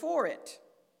went before it.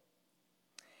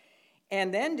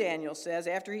 And then Daniel says,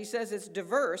 after he says it's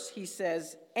diverse, he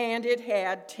says, and it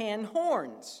had 10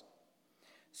 horns.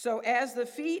 So as the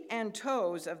feet and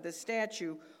toes of the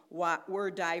statue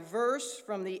were diverse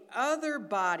from the other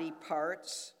body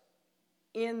parts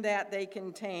in that they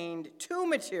contained 2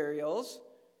 materials,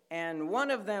 and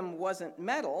one of them wasn't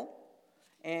metal,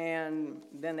 and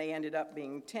then they ended up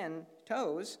being 10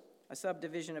 toes, a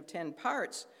subdivision of 10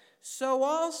 parts. So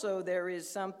also there is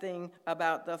something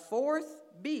about the 4th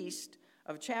beast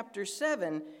of chapter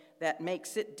 7 that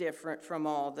makes it different from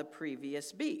all the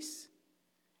previous beasts.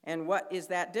 And what is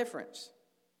that difference?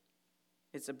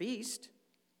 It's a beast.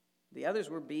 The others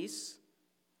were beasts.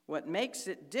 What makes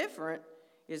it different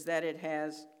is that it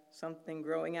has something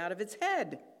growing out of its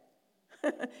head.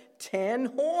 10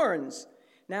 horns.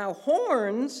 Now,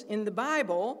 horns in the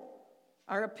Bible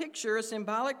are a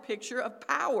symbolic picture of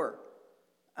power.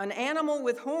 An animal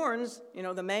with horns,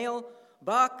 the male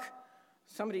buck.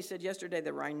 Somebody said yesterday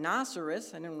the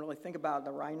rhinoceros. I didn't really think about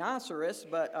the rhinoceros,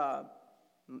 but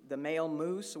the male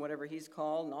moose, or whatever he's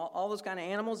called, and all those kind of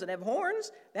animals that have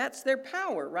horns, that's their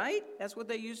power, right? That's what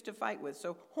they used to fight with.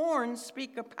 So horns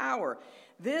speak of power.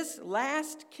 This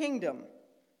last kingdom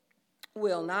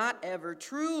will not ever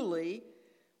truly,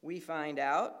 we find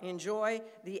out, enjoy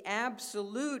the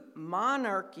absolute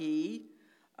monarchy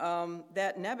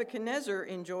that Nebuchadnezzar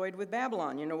enjoyed with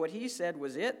Babylon. You know what he said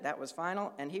was it, that was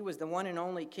final, and he was the one and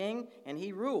only king, and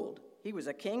he ruled. He was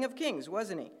a king of kings,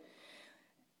 wasn't he?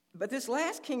 But this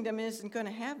last kingdom isn't going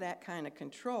to have that kind of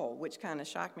control, which kind of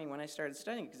shocked me when I started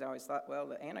studying, because I always thought, well,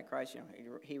 the Antichrist,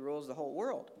 he rules the whole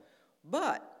world.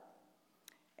 But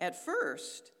at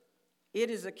first, it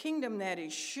is a kingdom that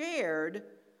is shared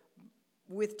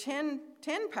with 10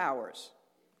 powers,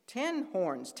 10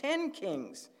 horns, 10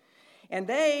 kings. And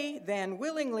they then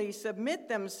willingly submit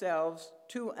themselves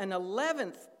to an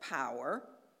 11th power.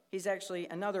 He's actually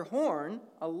another horn,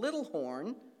 a little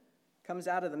horn, comes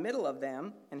out of the middle of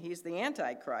them, and he's the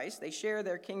Antichrist. They share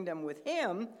their kingdom with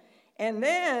him. And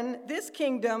then this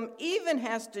kingdom even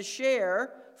has to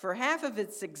share, for half of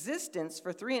its existence,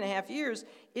 for 3.5 years,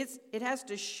 it has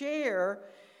to share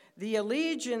the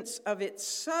allegiance of its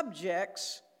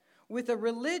subjects with a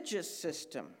religious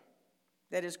system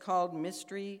that is called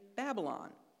Mystery Babylon.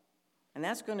 And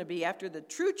that's going to be, after the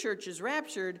true church is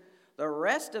raptured, the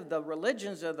rest of the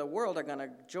religions of the world are going to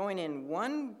join in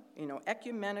one,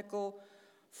 ecumenical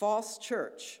false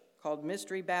church called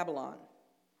Mystery Babylon.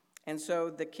 And so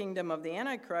the kingdom of the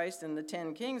Antichrist and the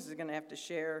 10 kings is going to have to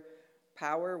share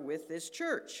power with this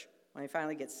church. When he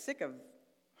finally gets sick of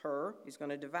her, he's going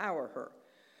to devour her.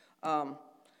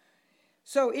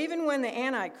 So even when the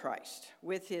Antichrist,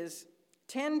 with his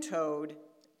 10-toed,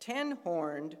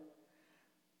 10-horned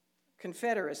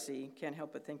confederacy, can't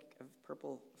help but think of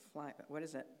purple flying, what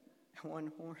is it?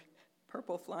 One horn,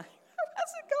 purple flying,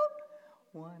 how's it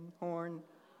go? One horn,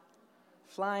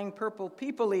 flying purple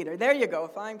people eater. There you go,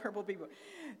 flying purple people.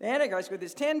 The Antichrist with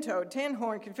his 10-toed,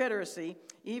 10-horn confederacy,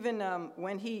 even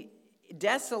when he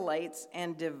desolates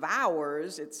and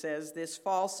devours, it says, this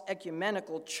false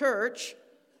ecumenical church,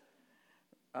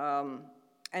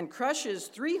 and crushes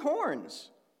 3 horns.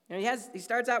 He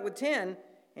starts out with 10,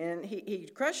 and he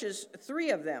crushes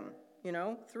 3 of them.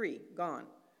 3 gone,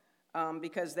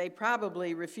 because they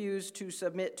probably refuse to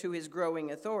submit to his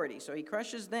growing authority. So he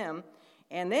crushes them,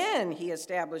 and then he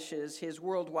establishes his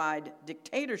worldwide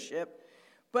dictatorship.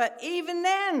 But even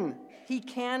then, he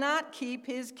cannot keep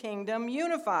his kingdom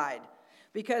unified,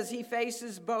 because he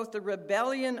faces both the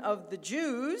rebellion of the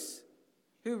Jews,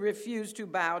 who refuse to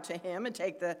bow to him and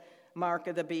take the mark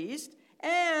of the beast,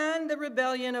 and the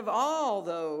rebellion of all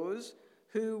those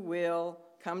who will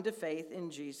come to faith in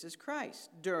Jesus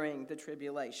Christ during the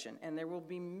tribulation. And there will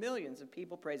be millions of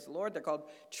people, praise the Lord. They're called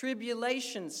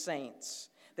tribulation saints.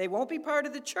 They won't be part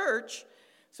of the church,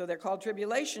 so they're called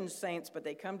tribulation saints, but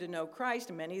they come to know Christ,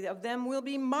 and many of them will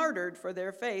be martyred for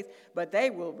their faith, but they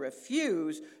will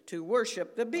refuse to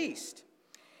worship the beast.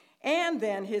 And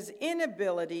then his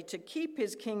inability to keep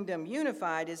his kingdom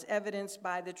unified is evidenced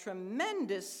by the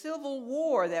tremendous civil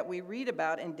war that we read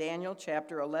about in Daniel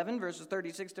chapter 11, verses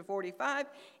 36 to 45,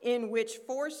 in which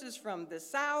forces from the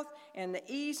south and the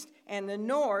east and the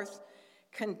north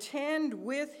contend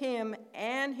with him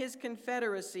and his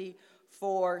confederacy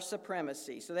for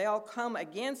supremacy. So they all come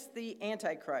against the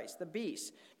Antichrist, the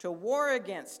beast, to war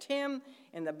against him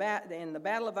in the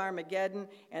battle of Armageddon,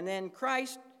 and then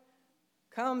Christ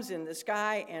comes in the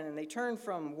sky, and they turn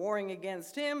from warring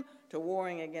against him to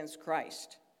warring against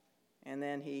Christ. And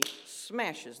then he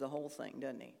smashes the whole thing,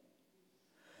 doesn't he?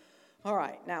 All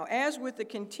right, now as with the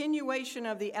continuation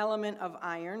of the element of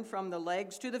iron from the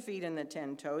legs to the feet and the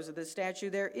 10 toes of the statue,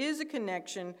 there is a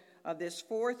connection of this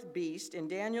fourth beast in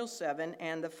Daniel 7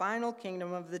 and the final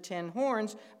kingdom of the 10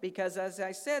 horns, because as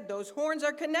I said, those horns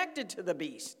are connected to the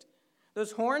beast.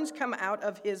 Those horns come out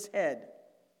of his head.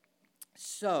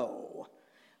 So,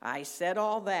 I said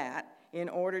all that in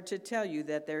order to tell you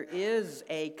that there is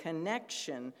a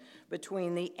connection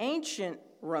between the ancient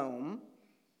Rome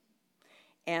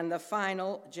and the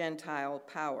final Gentile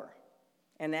power.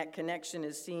 And that connection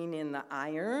is seen in the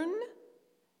iron,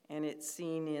 and it's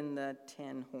seen in the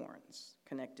 10 horns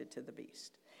connected to the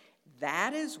beast.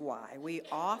 That is why we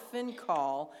often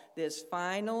call this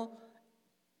final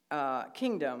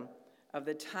kingdom of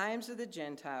the times of the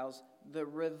Gentiles the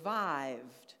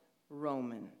revived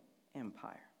Roman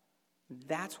Empire.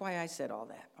 That's why I said all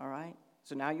that, all right?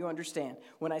 So now you understand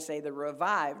when I say the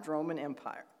revived Roman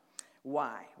Empire,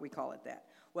 why we call it that.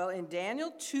 Well, in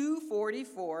Daniel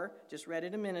 2:44, just read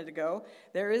it a minute ago,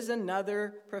 there is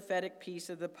another prophetic piece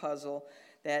of the puzzle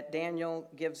that Daniel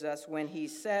gives us when he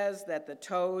says that the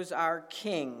toes are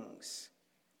kings.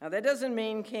 Now, that doesn't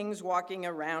mean kings walking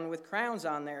around with crowns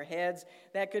on their heads.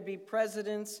 That could be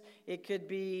presidents, it could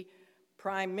be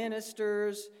prime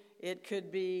ministers, it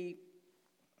could be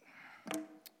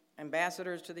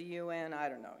ambassadors to the UN, I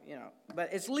don't know,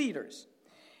 but it's leaders.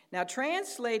 Now,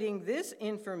 translating this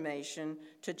information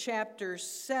to chapter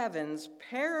 7's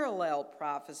parallel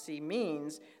prophecy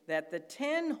means that the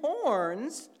 10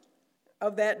 horns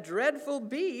of that dreadful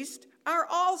beast are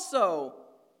also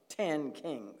 10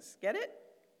 kings. Get it?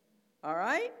 All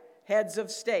right? Heads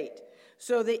of state.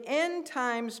 So the end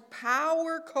times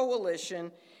power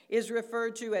coalition is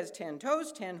referred to as 10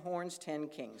 toes, 10 horns, 10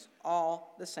 kings.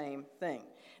 All the same thing.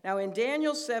 Now, in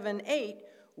Daniel 7:8,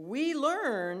 we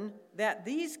learn that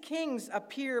these kings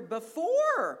appear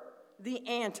before the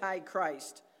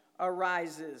Antichrist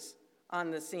arises on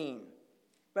the scene,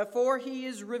 before he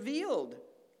is revealed,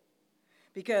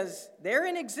 because they're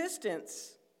in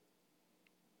existence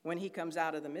when he comes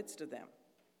out of the midst of them.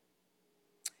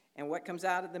 And what comes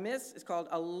out of the midst is called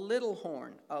a little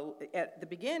horn. At the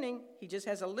beginning, he just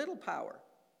has a little power.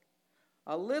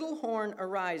 A little horn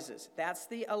arises. That's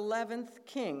the 11th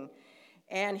king.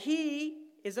 And he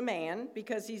is a man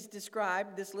because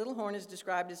this little horn is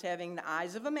described as having the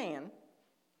eyes of a man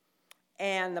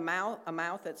and a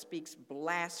mouth that speaks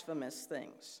blasphemous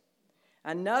things.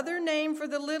 Another name for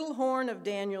the little horn of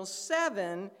Daniel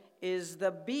 7 is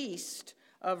the beast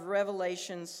of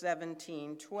Revelation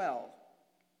 17:12.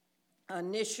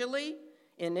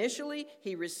 Initially,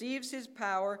 he receives his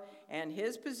power and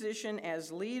his position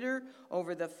as leader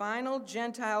over the final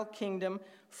Gentile kingdom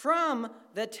from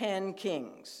the 10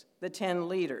 kings, the 10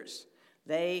 leaders.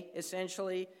 They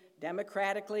essentially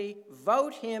democratically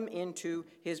vote him into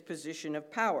his position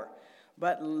of power.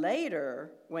 But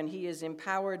later, when he is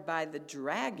empowered by the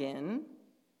dragon,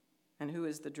 and who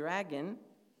is the dragon?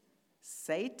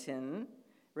 Satan,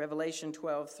 Revelation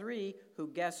 12:3, who,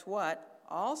 guess what,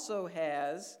 also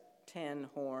has 10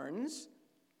 horns.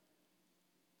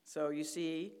 So you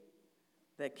see,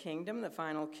 the kingdom, the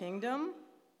final kingdom,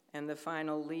 and the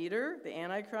final leader, the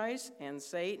Antichrist, and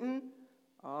Satan,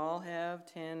 all have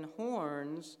 10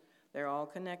 horns. They're all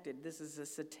connected. This is a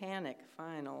satanic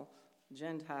final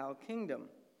Gentile kingdom.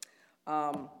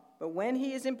 But when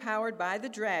he is empowered by the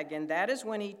dragon, that is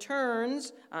when he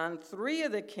turns on 3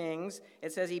 of the kings.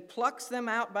 It says he plucks them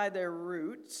out by their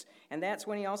roots, and that's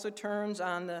when he also turns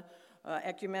on the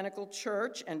ecumenical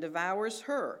church and devours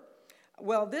her.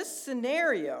 Well, this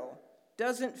scenario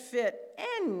doesn't fit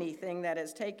anything that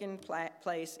has taken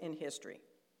place in history.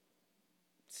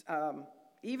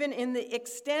 Even in the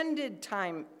extended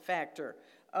time factor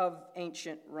of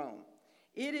ancient Rome.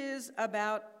 It is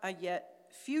about a yet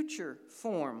future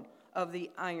form of the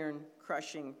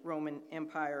iron-crushing Roman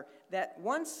Empire that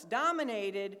once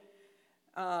dominated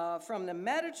from the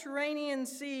Mediterranean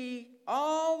Sea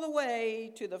all the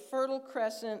way to the Fertile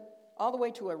Crescent, all the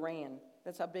way to Iran.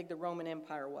 That's how big the Roman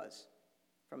Empire was,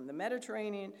 from the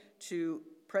Mediterranean to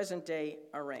present-day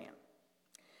Iran.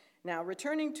 Now,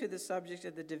 returning to the subject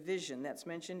of the division that's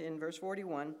mentioned in verse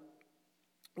 41,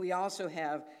 we also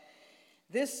have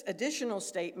this additional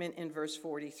statement in verse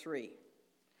 43.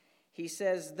 He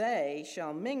says, they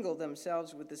shall mingle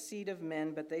themselves with the seed of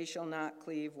men, but they shall not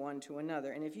cleave one to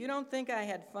another. And if you don't think I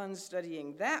had fun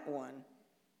studying that one,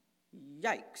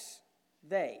 yikes.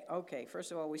 They. Okay,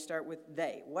 first of all, we start with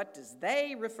they. What does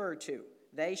they refer to?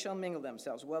 They shall mingle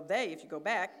themselves. Well, they, if you go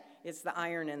back, it's the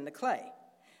iron and the clay.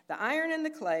 The iron and the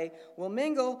clay will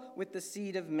mingle with the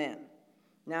seed of men.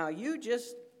 Now, you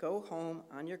just go home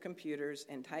on your computers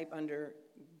and type under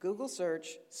Google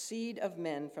search, seed of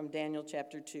men from Daniel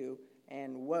chapter 2,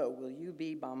 and whoa, will you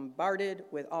be bombarded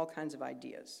with all kinds of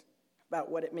ideas about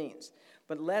what it means.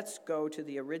 But let's go to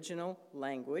the original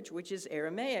language, which is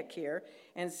Aramaic here,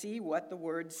 and see what the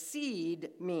word seed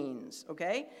means,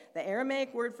 okay? The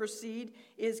Aramaic word for seed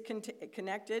is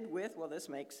connected with, well, this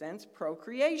makes sense,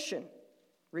 procreation,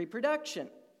 reproduction.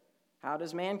 How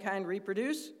does mankind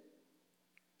reproduce?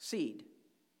 Seed,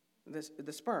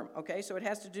 the sperm, okay? So it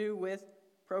has to do with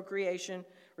procreation,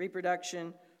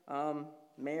 reproduction,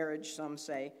 marriage, some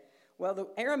say. Well, the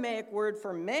Aramaic word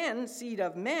for men, seed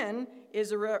of men,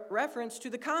 is a reference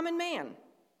to the common man.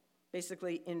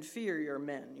 Basically, inferior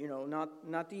men,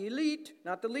 not the elite,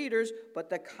 not the leaders, but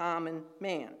the common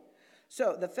man.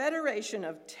 So the federation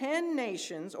of 10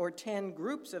 nations, or 10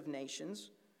 groups of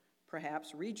nations,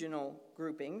 perhaps regional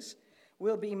groupings,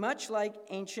 will be much like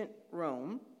ancient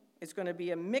Rome. It's going to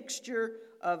be a mixture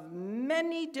of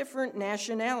many different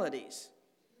nationalities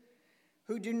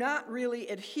who do not really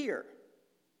adhere.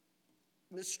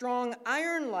 The strong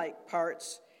iron-like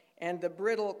parts and the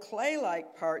brittle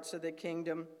clay-like parts of the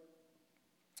kingdom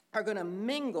are going to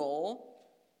mingle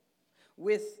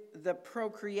with the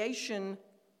procreation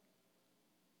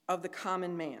of the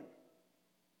common man.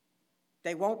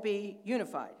 They won't be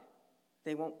unified.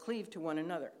 They won't cleave to one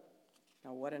another.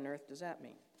 Now, what on earth does that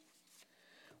mean?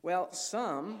 Well,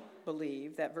 some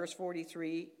believe that verse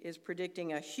 43 is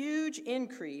predicting a huge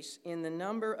increase in the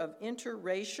number of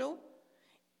interracial,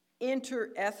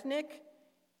 interethnic,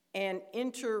 and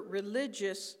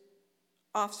interreligious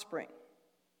offspring.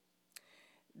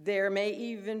 There may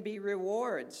even be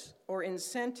rewards or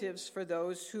incentives for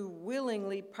those who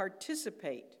willingly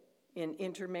participate in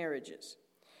intermarriages.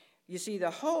 You see, the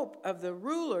hope of the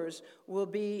rulers will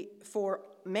be for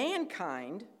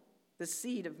mankind, the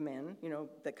seed of men,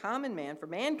 the common man, for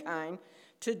mankind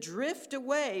to drift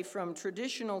away from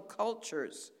traditional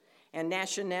cultures and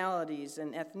nationalities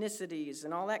and ethnicities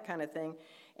and all that kind of thing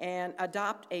and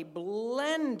adopt a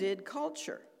blended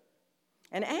culture.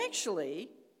 And actually,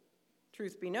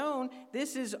 truth be known,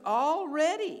 this is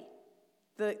already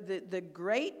the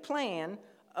great plan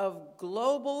of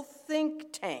global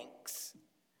think tanks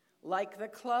like the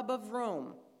Club of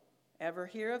Rome. Ever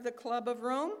hear of the Club of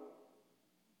Rome?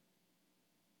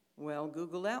 Well,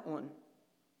 Google that one.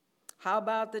 How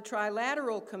about the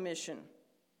Trilateral Commission?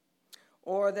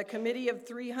 Or the Committee of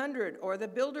 300, or the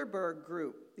Bilderberg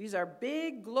Gruop? These are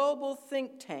big global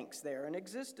think tanks there in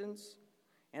existence,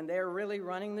 and they're really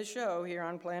running the show here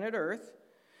on planet Earth.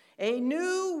 A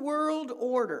new world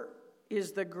order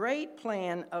is the great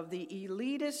plan of the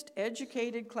elitist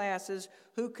educated classes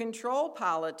who control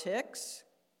politics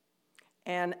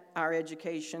and our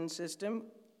education system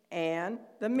and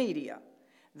the media.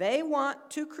 They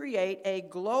want to create a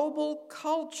global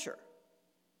culture,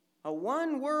 a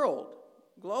one world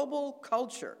global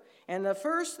culture. And the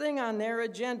first thing on their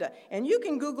agenda, and you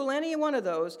can Google any one of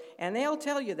those, and they'll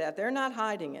tell you that. They're not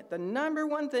hiding it. The number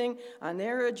one thing on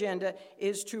their agenda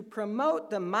is to promote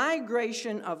the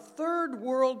migration of third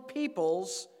world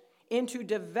peoples into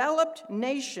developed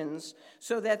nations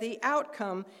so that the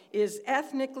outcome is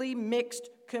ethnically mixed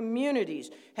communities.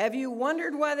 Have you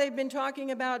wondered why they've been talking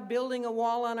about building a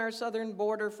wall on our southern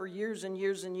border for years and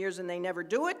years and years, and they never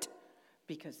do it?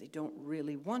 Because they don't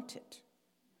really want it.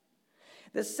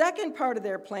 The second part of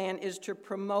their plan is to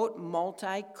promote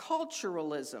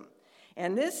multiculturalism.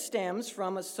 And this stems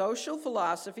from a social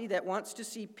philosophy that wants to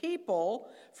see people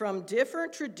from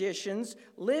different traditions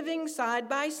living side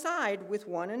by side with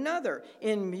one another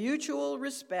in mutual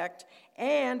respect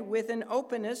and with an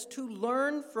openness to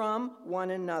learn from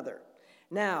one another.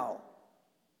 Now,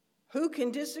 who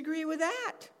can disagree with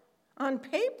that? On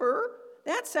paper,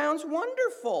 that sounds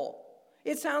wonderful.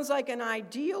 It sounds like an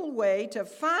ideal way to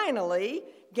finally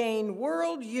gain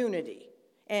world unity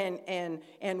and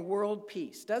world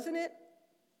peace, doesn't it?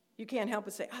 You can't help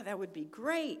but say, oh, that would be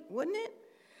great, wouldn't it?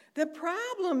 The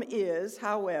problem is,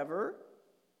 however,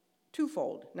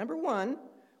 twofold. Number one,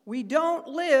 we don't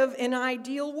live in an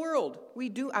ideal world. We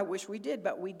do. I wish we did,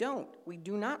 but we don't. We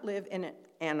do not live in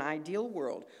an ideal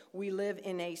world. We live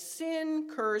in a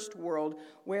sin-cursed world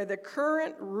where the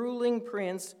current ruling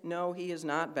prince, no, he is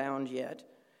not bound yet,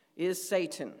 is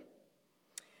Satan.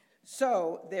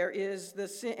 So there is the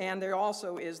sin, and there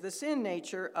also is the sin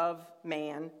nature of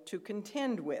man to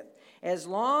contend with. As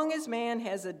long as man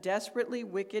has a desperately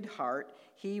wicked heart,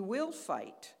 he will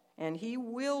fight and he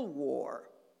will war.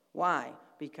 Why?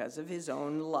 Because of his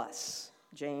own lusts.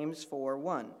 James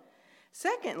 4:1.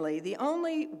 Secondly, the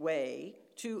only way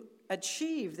to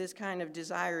achieve this kind of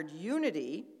desired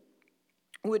unity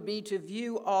would be to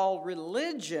view all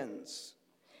religions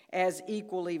as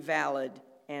equally valid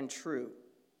and true,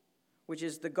 which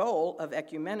is the goal of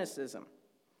ecumenicism.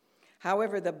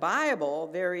 However, the Bible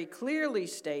very clearly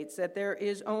states that there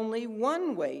is only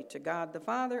one way to God the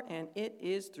Father, and it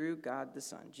is through God the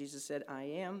Son. Jesus said, I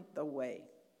am the way,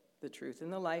 the truth,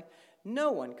 and the life.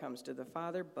 No one comes to the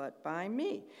Father but by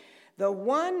me. The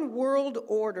one world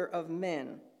order of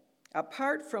men,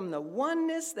 apart from the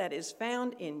oneness that is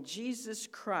found in Jesus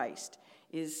Christ,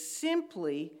 is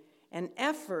simply an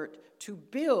effort to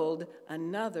build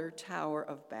another Tower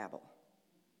of Babel.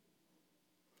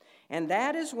 And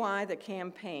that is why the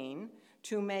campaign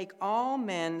to make all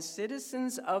men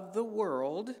citizens of the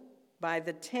world by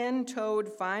the 10-toed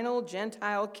final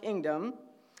Gentile kingdom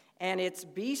and its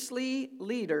beastly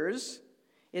leaders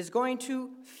is going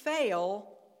to fail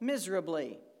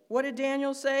miserably. What did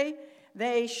Daniel say?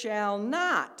 They shall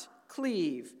not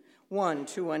cleave one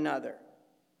to another.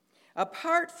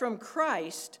 Apart from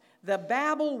Christ, the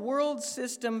Babel world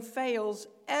system fails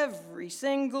every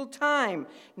single time,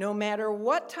 no matter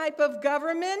what type of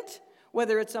government,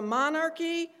 whether it's a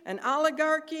monarchy, an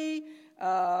oligarchy,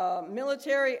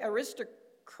 military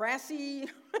aristocracy,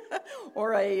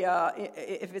 or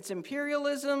if it's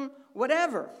imperialism,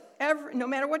 whatever. No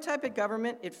matter what type of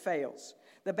government, it fails.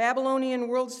 The Babylonian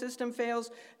world system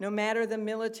fails no matter the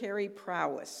military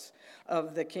prowess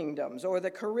of the kingdoms or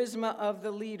the charisma of the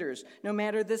leaders, no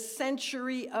matter the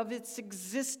century of its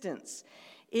existence.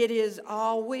 It is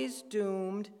always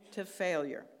doomed to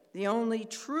failure. The only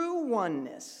true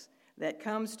oneness that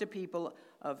comes to people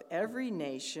of every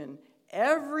nation,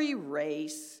 every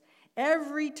race,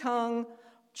 every tongue,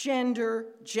 gender,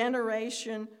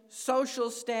 generation,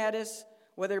 social status,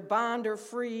 whether bond or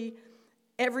free,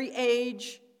 every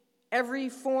age, every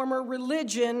former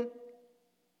religion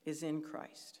is in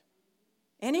Christ.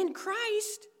 And in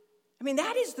Christ,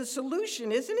 that is the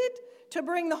solution, isn't it? To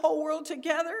bring the whole world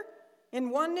together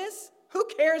in oneness. Who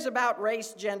cares about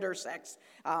race, gender, sex,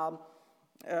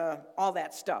 all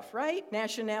that stuff, right?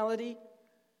 Nationality.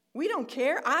 We don't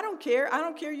care. I don't care. I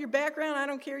don't care your background. I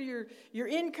don't care your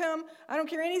income. I don't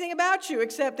care anything about you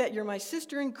except that you're my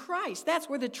sister in Christ. That's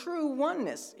where the true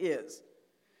oneness is.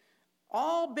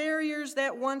 All barriers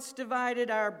that once divided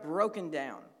are broken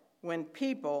down when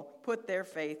people put their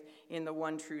faith in the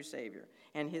one true Savior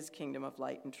and his kingdom of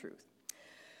light and truth.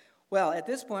 Well, at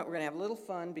this point, we're going to have a little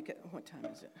fun because, what time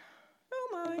is it? Oh,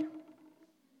 my.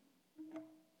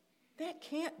 That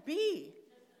can't be.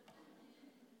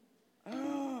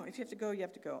 Oh, if you have to go, you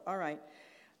have to go. All right.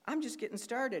 I'm just getting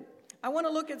started. I want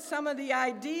to look at some of the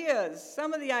ideas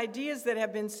that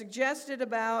have been suggested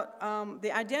about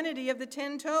the identity of the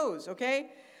 10 toes, okay?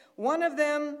 One of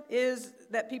them is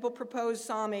that people propose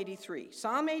Psalm 83.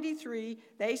 Psalm 83,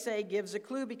 they say, gives a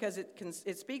clue because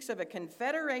it speaks of a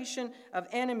confederation of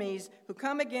enemies who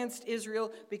come against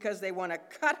Israel because they want to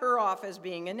cut her off as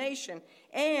being a nation.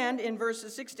 And in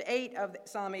verses 6 to 8 of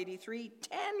Psalm 83,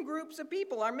 10 groups of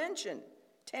people are mentioned.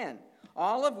 10.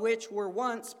 All of which were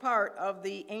once part of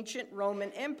the ancient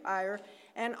Roman Empire,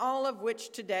 and all of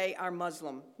which today are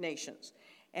Muslim nations.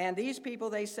 And these people,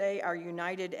 they say, are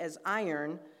united as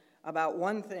iron about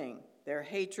one thing, their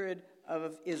hatred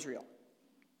of Israel.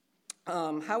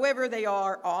 However, they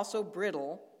are also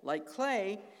brittle, like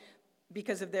clay,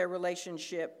 because of their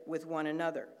relationship with one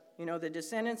another. You know, the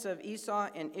descendants of Esau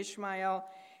and Ishmael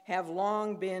have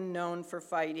long been known for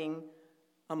fighting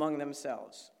among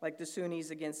themselves, like the Sunnis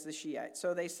against the Shiites.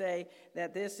 So they say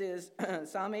that this is,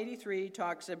 Psalm 83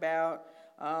 talks about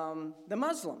the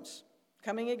Muslims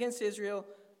coming against Israel,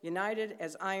 united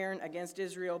as iron against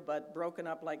Israel, but broken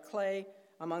up like clay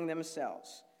among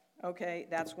themselves. Okay,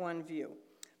 that's one view.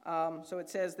 So it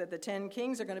says that the 10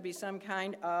 kings are going to be some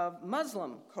kind of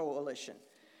Muslim coalition.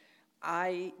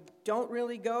 I don't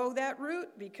really go that route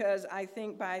because I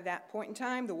think by that point in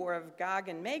time, the war of Gog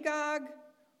and Magog,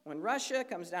 when Russia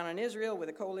comes down on Israel with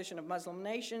a coalition of Muslim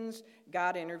nations,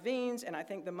 God intervenes, and I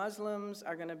think the Muslims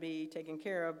are going to be taken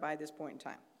care of by this point in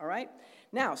time. All right?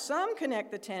 Now, some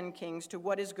connect the 10 kings to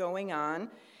what is going on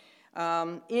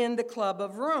in the Club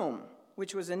of Rome,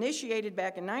 which was initiated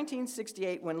back in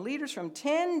 1968 when leaders from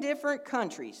 10 different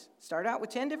countries, start out with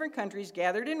 10 different countries,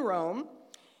 gathered in Rome.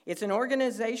 It's an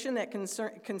organization that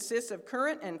consists of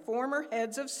current and former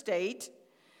heads of state,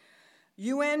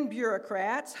 UN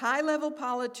bureaucrats, high-level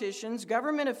politicians,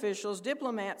 government officials,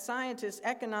 diplomats, scientists,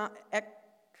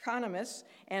 economists,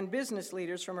 and business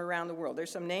leaders from around the world.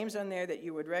 There's some names on there that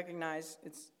you would recognize.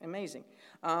 It's amazing.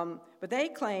 But they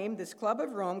claim, this Club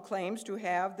of Rome claims to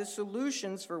have the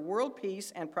solutions for world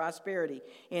peace and prosperity.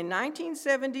 In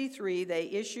 1973, they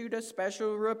issued a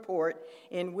special report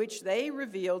in which they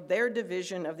revealed their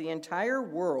division of the entire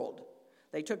world.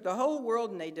 They took the whole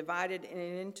world and they divided it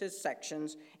into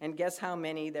sections, and guess how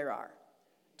many there are?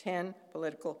 10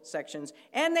 political sections,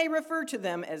 and they refer to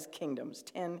them as kingdoms,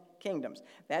 10 kingdoms.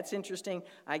 That's interesting.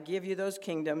 I give you those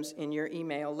kingdoms in your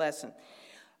email lesson.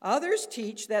 Others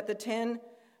teach that the 10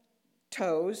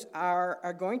 toes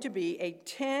are going to be a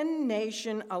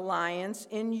 10-nation alliance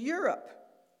in Europe.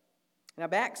 Now,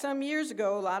 back some years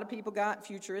ago, a lot of people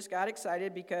futurists got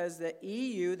excited because the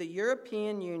EU, the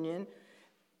European Union,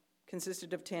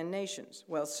 consisted of 10 nations.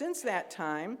 Well, since that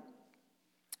time,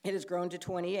 it has grown to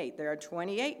 28. There are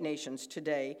 28 nations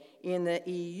today in the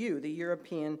EU, the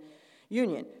European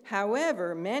Union.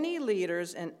 However, many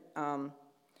leaders and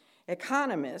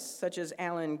economists, such as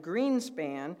Alan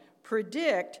Greenspan,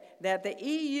 predict that the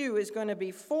EU is going to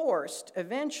be forced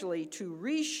eventually to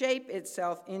reshape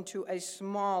itself into a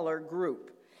smaller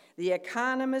group. The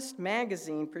Economist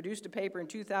magazine produced a paper in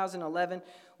 2011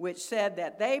 which said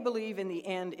that they believe in the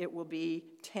end it will be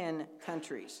 10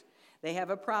 countries. They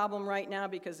have a problem right now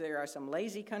because there are some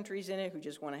lazy countries in it who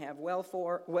just want to have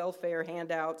welfare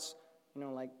handouts,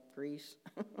 like Greece.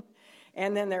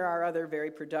 And then there are other very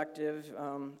productive,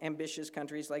 ambitious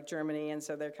countries like Germany, and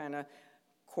so they're kind of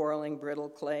quarreling brittle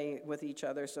clay with each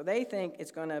other. So they think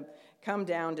it's going to come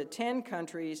down to 10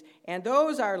 countries, and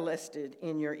those are listed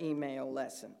in your email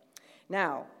lesson.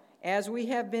 Now, as we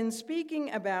have been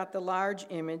speaking about the large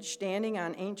image standing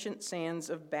on ancient sands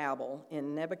of Babel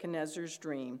in Nebuchadnezzar's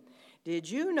dream, did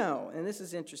you know, and this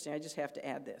is interesting, I just have to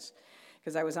add this,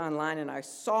 because I was online and I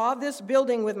saw this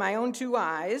building with my own two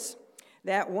eyes,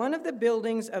 that one of the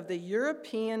buildings of the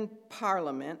European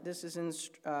Parliament, this is in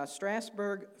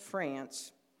Strasbourg,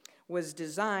 France, was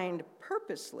designed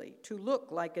purposely to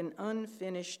look like an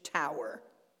unfinished tower.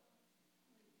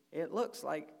 It looks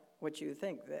like what you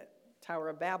think that Tower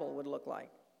of Babel would look like.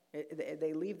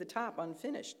 They leave the top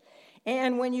unfinished.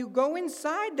 And when you go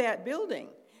inside that building,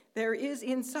 there is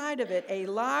inside of it a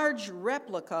large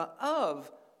replica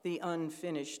of the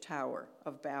unfinished Tower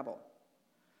of Babel.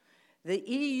 The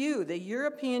EU, the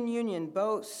European Union,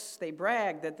 boasts, they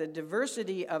brag that the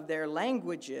diversity of their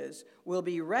languages will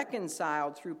be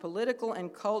reconciled through political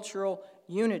and cultural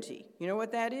unity. You know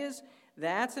what that is?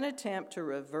 That's an attempt to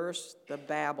reverse the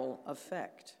Babel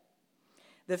effect.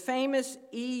 The famous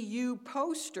EU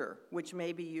poster, which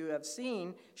maybe you have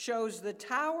seen, shows the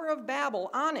Tower of Babel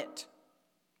on it.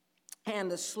 And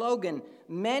the slogan,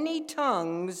 "Many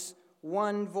tongues,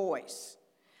 one voice."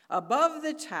 Above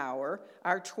the tower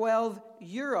are 12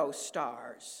 Euro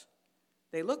stars.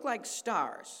 They look like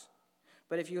stars,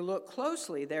 but if you look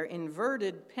closely, they're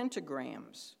inverted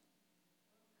pentagrams.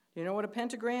 Do you know what a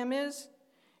pentagram is?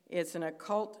 It's an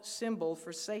occult symbol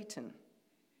for Satan.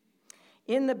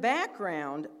 In the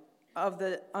background of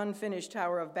the unfinished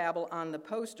Tower of Babel on the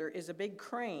poster is a big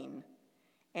crane,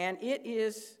 and it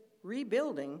is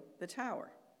rebuilding the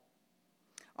tower.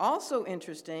 Also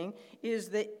interesting is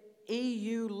the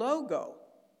EU logo,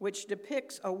 which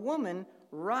depicts a woman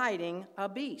riding a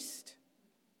beast.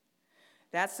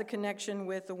 That's the connection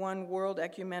with the One World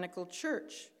Ecumenical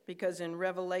Church, because in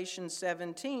Revelation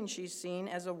 17, she's seen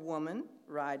as a woman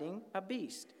riding a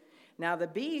beast. Now, the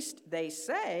beast, they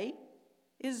say,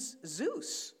 is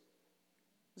Zeus.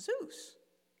 Zeus.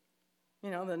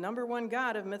 The number one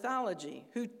god of mythology,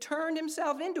 who turned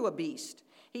himself into a beast.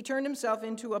 He turned himself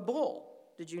into a bull.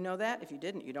 Did you know that? If you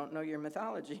didn't, you don't know your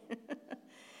mythology.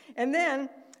 And then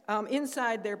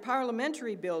inside their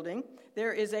parliamentary building,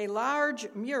 there is a large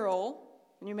mural.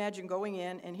 Can you imagine going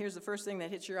in, and here's the first thing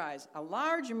that hits your eyes, a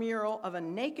large mural of a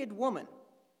naked woman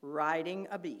riding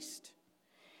a beast.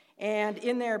 And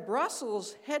in their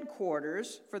Brussels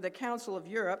headquarters for the Council of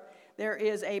Europe, there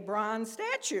is a bronze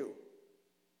statue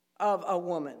of a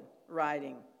woman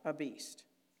riding a beast.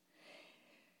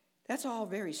 That's all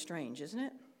very strange, isn't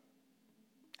it?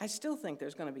 I still think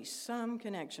there's going to be some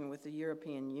connection with the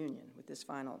European Union, with this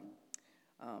final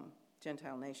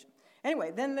Gentile nation.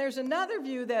 Anyway, then there's another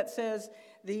view that says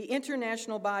the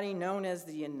international body known as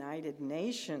the United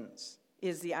Nations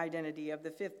is the identity of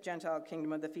the fifth Gentile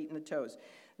kingdom of the feet and the toes.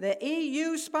 The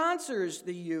EU sponsors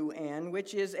the UN,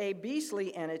 which is a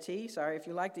beastly entity. Sorry, if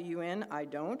you like the UN, I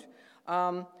don't.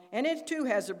 And it too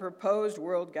has a proposed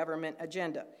world government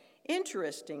agenda.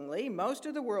 Interestingly, most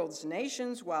of the world's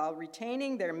nations, while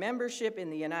retaining their membership in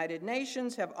the United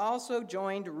Nations, have also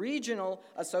joined regional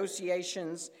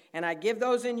associations. And I give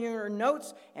those in your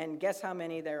notes, and guess how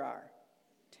many there are?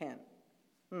 10.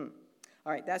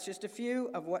 All right, that's just a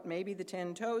few of what maybe the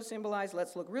 10 toes symbolize.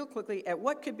 Let's look real quickly at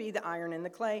what could be the iron and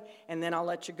the clay, and then I'll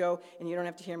let you go, and you don't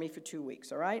have to hear me for 2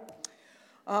 weeks, all right?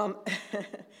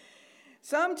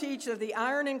 Some teach that the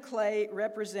iron and clay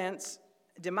represents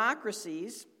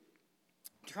democracies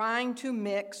trying to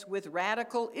mix with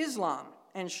radical Islam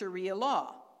and Sharia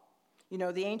law. You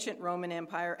know, the ancient Roman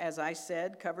Empire, as I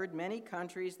said, covered many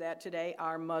countries that today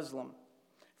are Muslim.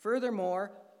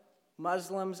 Furthermore,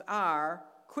 Muslims are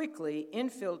quickly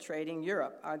infiltrating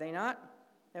Europe, are they not?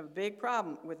 They have a big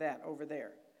problem with that over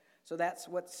there. So that's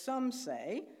what some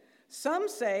say. Some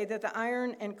say that the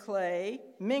iron and clay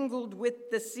mingled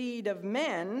with the seed of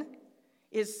men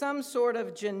is some sort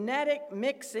of genetic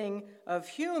mixing of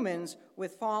humans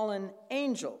with fallen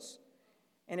angels.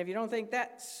 And if you think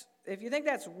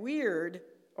that's weird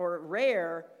or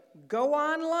rare, go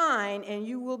online and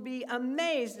you will be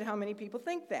amazed at how many people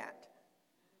think that.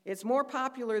 It's more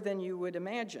popular than you would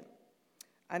imagine.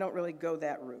 I don't really go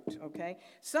that route, okay?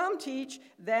 Some teach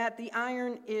that the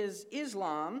iron is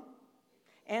Islam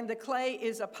and the clay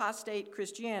is apostate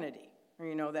Christianity,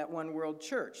 or that one world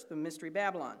church, the Mystery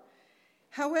Babylon.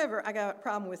 However, I got a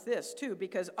problem with this too,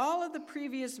 because all of the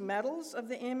previous metals of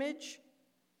the image,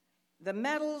 the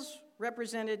metals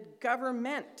represented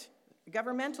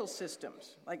governmental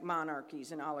systems, like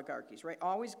monarchies and oligarchies, right?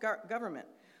 Always government,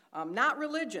 not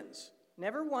religions.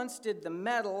 Never once did the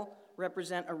metal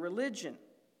represent a religion.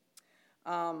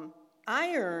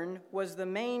 Iron was the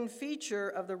main feature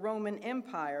of the Roman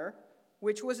Empire,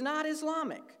 which was not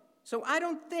Islamic. So I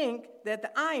don't think that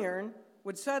the iron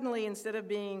would suddenly, instead of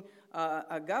being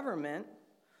a government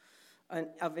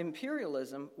of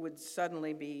imperialism, would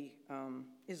suddenly be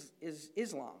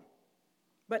Islam.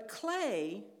 But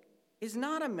clay is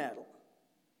not a metal.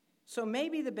 So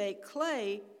maybe the baked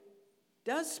clay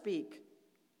does speak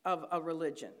of a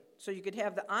religion. So you could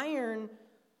have the iron,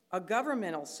 a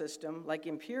governmental system like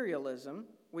imperialism,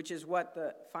 which is what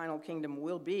the final kingdom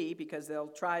will be, because they'll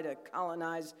try to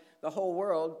colonize the whole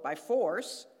world by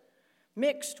force,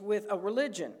 mixed with a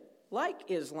religion like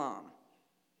Islam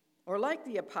or like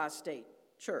the apostate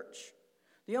church.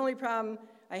 The only problem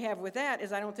I have with that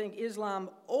is I don't think Islam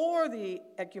or the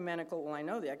ecumenical, well, I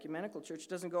know the ecumenical church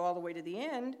doesn't go all the way to the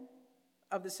end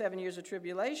of the 7 years of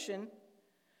tribulation,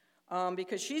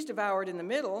 because she's devoured in the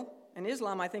middle, and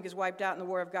Islam, I think, is wiped out in the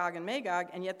war of Gog and Magog,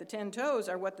 and yet the 10 toes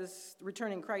are what this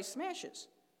returning Christ smashes.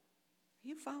 Are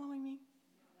you following me?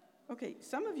 Okay,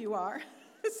 some of you are.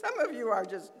 Some of you are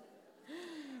just...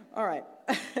 All right.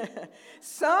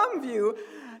 Some view,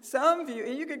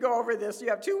 and you could go over this. You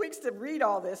have 2 weeks to read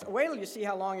all this. Wait till you see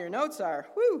how long your notes are.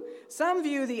 Woo! Some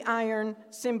view the iron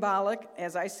symbolic,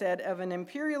 as I said, of an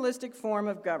imperialistic form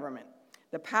of government.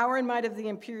 The power and might of the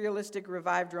imperialistic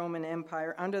revived Roman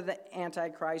Empire under the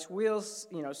Antichrist will,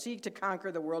 seek to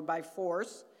conquer the world by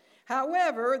force.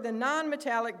 However, the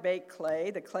non-metallic baked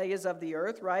clay, the clay is of the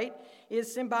earth, right,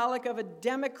 is symbolic of a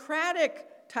democratic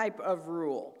type of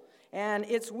rule. And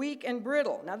it's weak and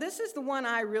brittle. Now, this is the one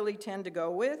I really tend to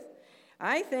go with.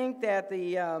 I think that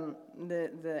the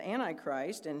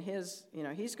Antichrist and his,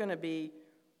 he's going to be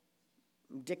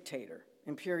dictator,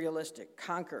 imperialistic,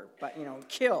 conquer, but,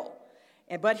 kill.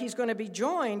 But he's going to be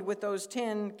joined with those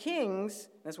 10 kings,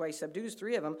 that's why he subdues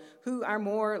 3 of them, who are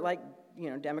more like,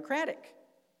 democratic.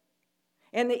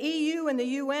 And the EU and the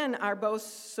UN are both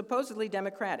supposedly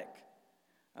democratic.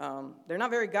 They're not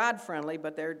very God-friendly,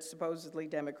 but they're supposedly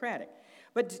democratic.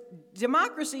 But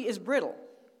democracy is brittle.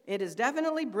 It is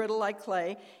definitely brittle like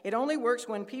clay. It only works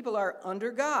when people are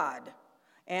under God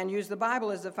and use the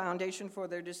Bible as the foundation for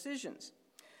their decisions.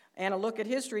 And a look at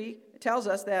history tells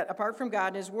us that apart from God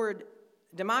and His Word,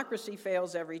 democracy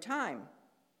fails every time,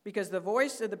 because the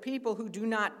voice of the people who do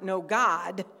not know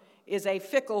God is a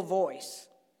fickle voice.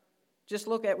 Just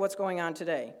look at what's going on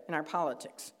today in our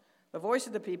politics. The voice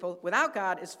of the people without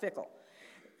God is fickle.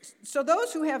 So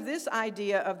those who have this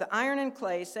idea of the iron and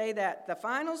clay say that the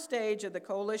final stage of the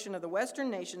coalition of the Western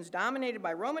nations, dominated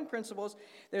by Roman principles,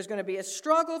 there's going to be a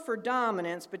struggle for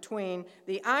dominance between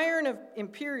the iron of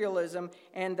imperialism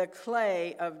and the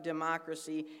clay of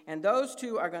democracy, and those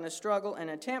two are going to struggle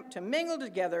and attempt to mingle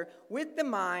together with the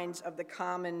minds of the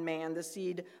common man, the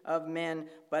seed of men,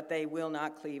 but they will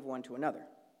not cleave one to another.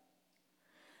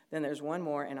 Then there's one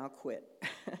more, and I'll quit.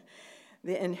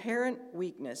 The inherent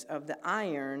weakness of the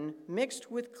iron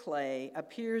mixed with clay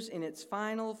appears in its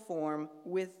final form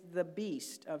with the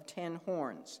beast of 10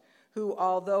 horns, who,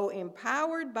 although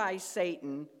empowered by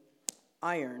Satan,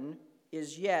 iron,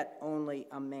 is yet only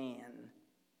a man.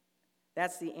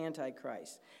 That's the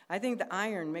Antichrist. I think the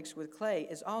iron mixed with clay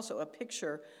is also a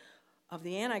picture of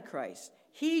the Antichrist.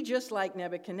 He, just like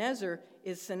Nebuchadnezzar,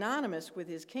 is synonymous with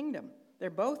his kingdom. They're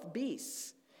both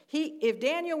beasts. If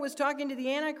Daniel was talking to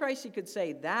the Antichrist, he could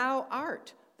say, "Thou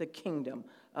art the kingdom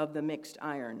of the mixed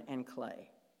iron and clay."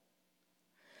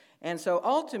 And so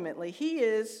ultimately, he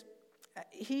is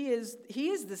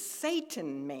the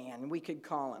Satan man, we could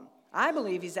call him. I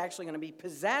believe he's actually going to be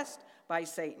possessed by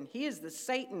Satan. He is the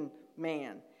Satan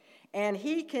man. And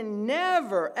he can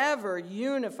never, ever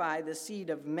unify the seed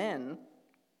of men,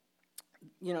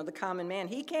 the common man.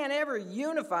 He can't ever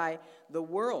unify the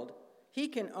world. He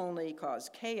can only cause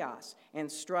chaos and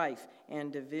strife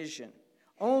and division.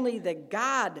 Only the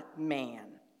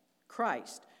God-man,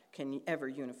 Christ, can ever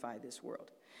unify this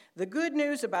world. The good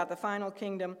news about the final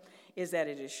kingdom is that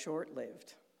it is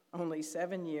short-lived, only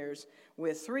 7 years,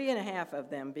 with 3.5 of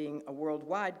them being a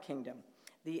worldwide kingdom.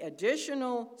 The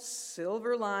additional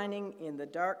silver lining in the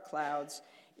dark clouds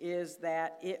is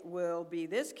that it will be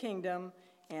this kingdom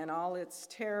and all its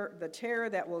terror, the terror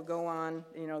that will go on,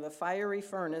 the fiery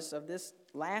furnace of this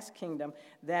last kingdom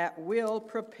that will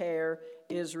prepare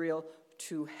Israel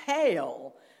to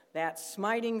hail that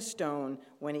smiting stone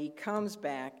when he comes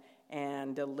back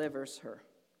and delivers her.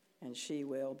 And she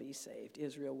will be saved.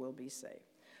 Israel will be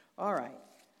saved. All right.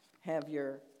 Have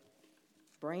your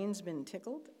brains been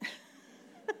tickled?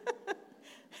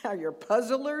 Are your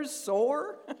puzzlers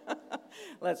sore?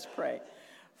 Let's pray.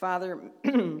 Father,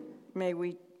 may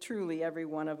we truly, every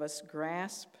one of us,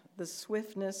 grasp the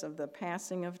swiftness of the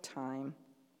passing of time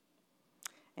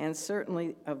and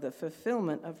certainly of the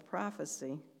fulfillment of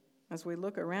prophecy. As we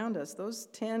look around us, those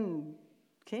 10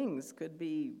 kings could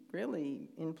be really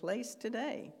in place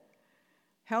today.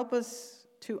 Help us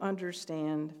to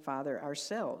understand, Father,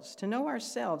 ourselves, to know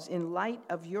ourselves in light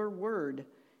of your word,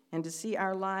 and to see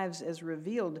our lives as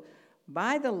revealed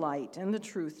by the light and the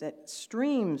truth that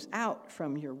streams out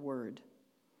from your word.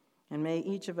 And may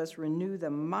each of us renew the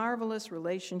marvelous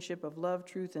relationship of love,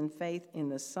 truth, and faith in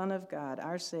the Son of God,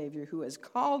 our Savior, who has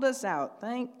called us out,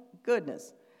 thank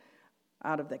goodness,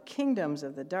 out of the kingdoms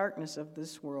of the darkness of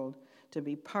this world to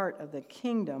be part of the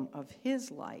kingdom of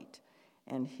his light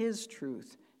and his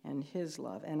truth and his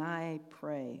love. And I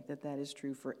pray that that is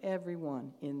true for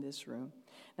everyone in this room.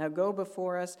 Now go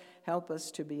before us, help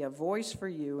us to be a voice for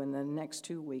you in the next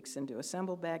 2 weeks and to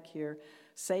assemble back here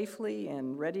safely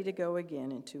and ready to go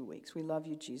again in 2 weeks. We love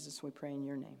you, Jesus. We pray in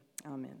your name. Amen.